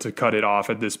to cut it off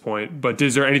at this point. But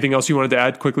is there anything else you wanted to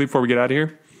add quickly before we get out of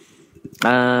here?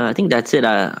 I think that's it.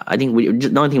 I think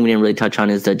the only thing we didn't really touch on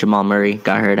is that Jamal Murray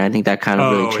got hurt. I think that kind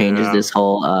of really changes this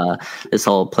whole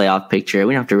playoff picture.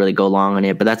 We don't have to really go long on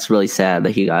it, but that's really sad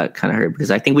that he got kind of hurt, because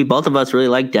I think both of us really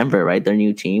like Denver, right? Their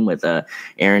new team with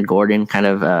Aaron Gordon kind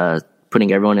of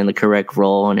putting everyone in the correct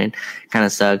role, and it kind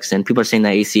of sucks. And people are saying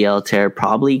that ACL tear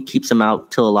probably keeps him out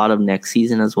till a lot of next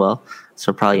season as well.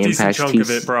 So probably impacts decent chunk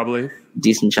of it, probably.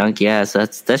 Decent chunk, yeah. So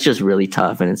that's just really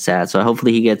tough, and it's sad. So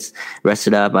hopefully he gets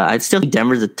rested up. I'd still think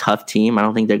Denver's a tough team. I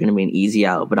don't think they're going to be an easy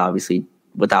out, but obviously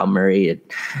without Murray,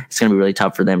 it's going to be really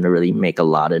tough for them to really make a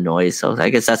lot of noise. So I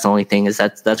guess that's the only thing, is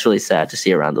that's really sad to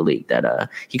see around the league that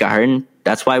he got hurt. And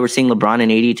that's why we're seeing LeBron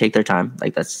and AD take their time.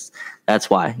 Like that's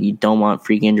why you don't want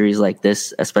freak injuries like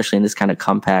this, especially in this kind of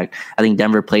compact. I think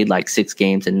Denver played like 6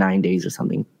 games in 9 days or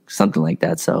something like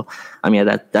that. So, I mean,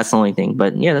 that's the only thing.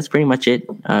 But yeah, that's pretty much it.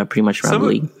 Pretty much around the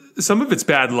league. Some of it's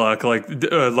bad luck.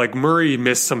 Like Murray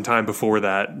missed some time before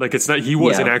that. Like it's not. He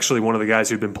wasn't actually one of the guys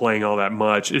who'd been playing all that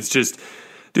much. It's just,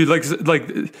 dude. Like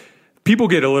people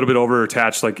get a little bit over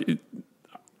attached. Like,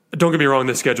 don't get me wrong,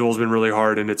 the schedule has been really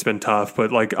hard and it's been tough, but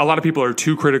like a lot of people are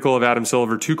too critical of Adam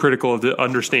Silver, too critical of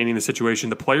understanding the situation.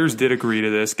 The players did agree to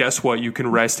this. Guess what? You can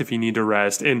rest if you need to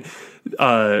rest. And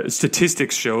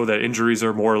statistics show that injuries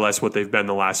are more or less what they've been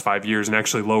the last 5 years, and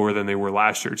actually lower than they were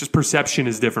last year. Just perception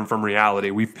is different from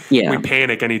reality. We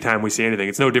panic anytime we see anything.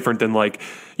 It's no different than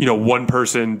one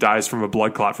person dies from a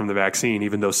blood clot from the vaccine,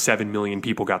 even though 7 million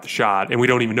people got the shot, and we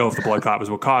don't even know if the blood clot was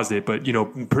what caused it. But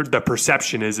the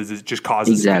perception is it just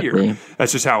causes fear.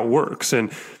 That's just how it works.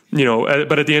 And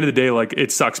but at the end of the day, like,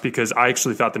 it sucks, because I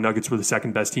actually thought the Nuggets were the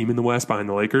second best team in the West behind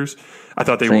the Lakers. I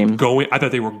thought they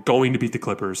were going to beat the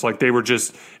Clippers. Like, they were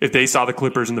just, if they saw the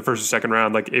Clippers in the first or second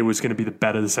round, like, it was going to be the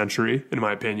bet of the century, in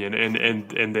my opinion.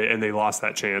 And they lost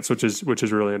that chance, which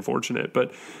is really unfortunate.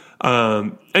 But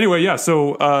anyway, yeah.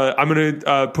 So I'm going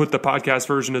to put the podcast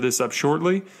version of this up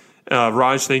shortly.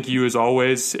 Raj, thank you as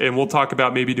always, and we'll talk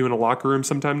about maybe doing a locker room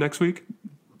sometime next week.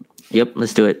 Yep,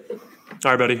 let's do it.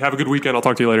 All right, buddy. Have a good weekend. I'll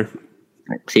talk to you later. All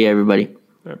right, see you, everybody.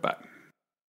 All right, bye.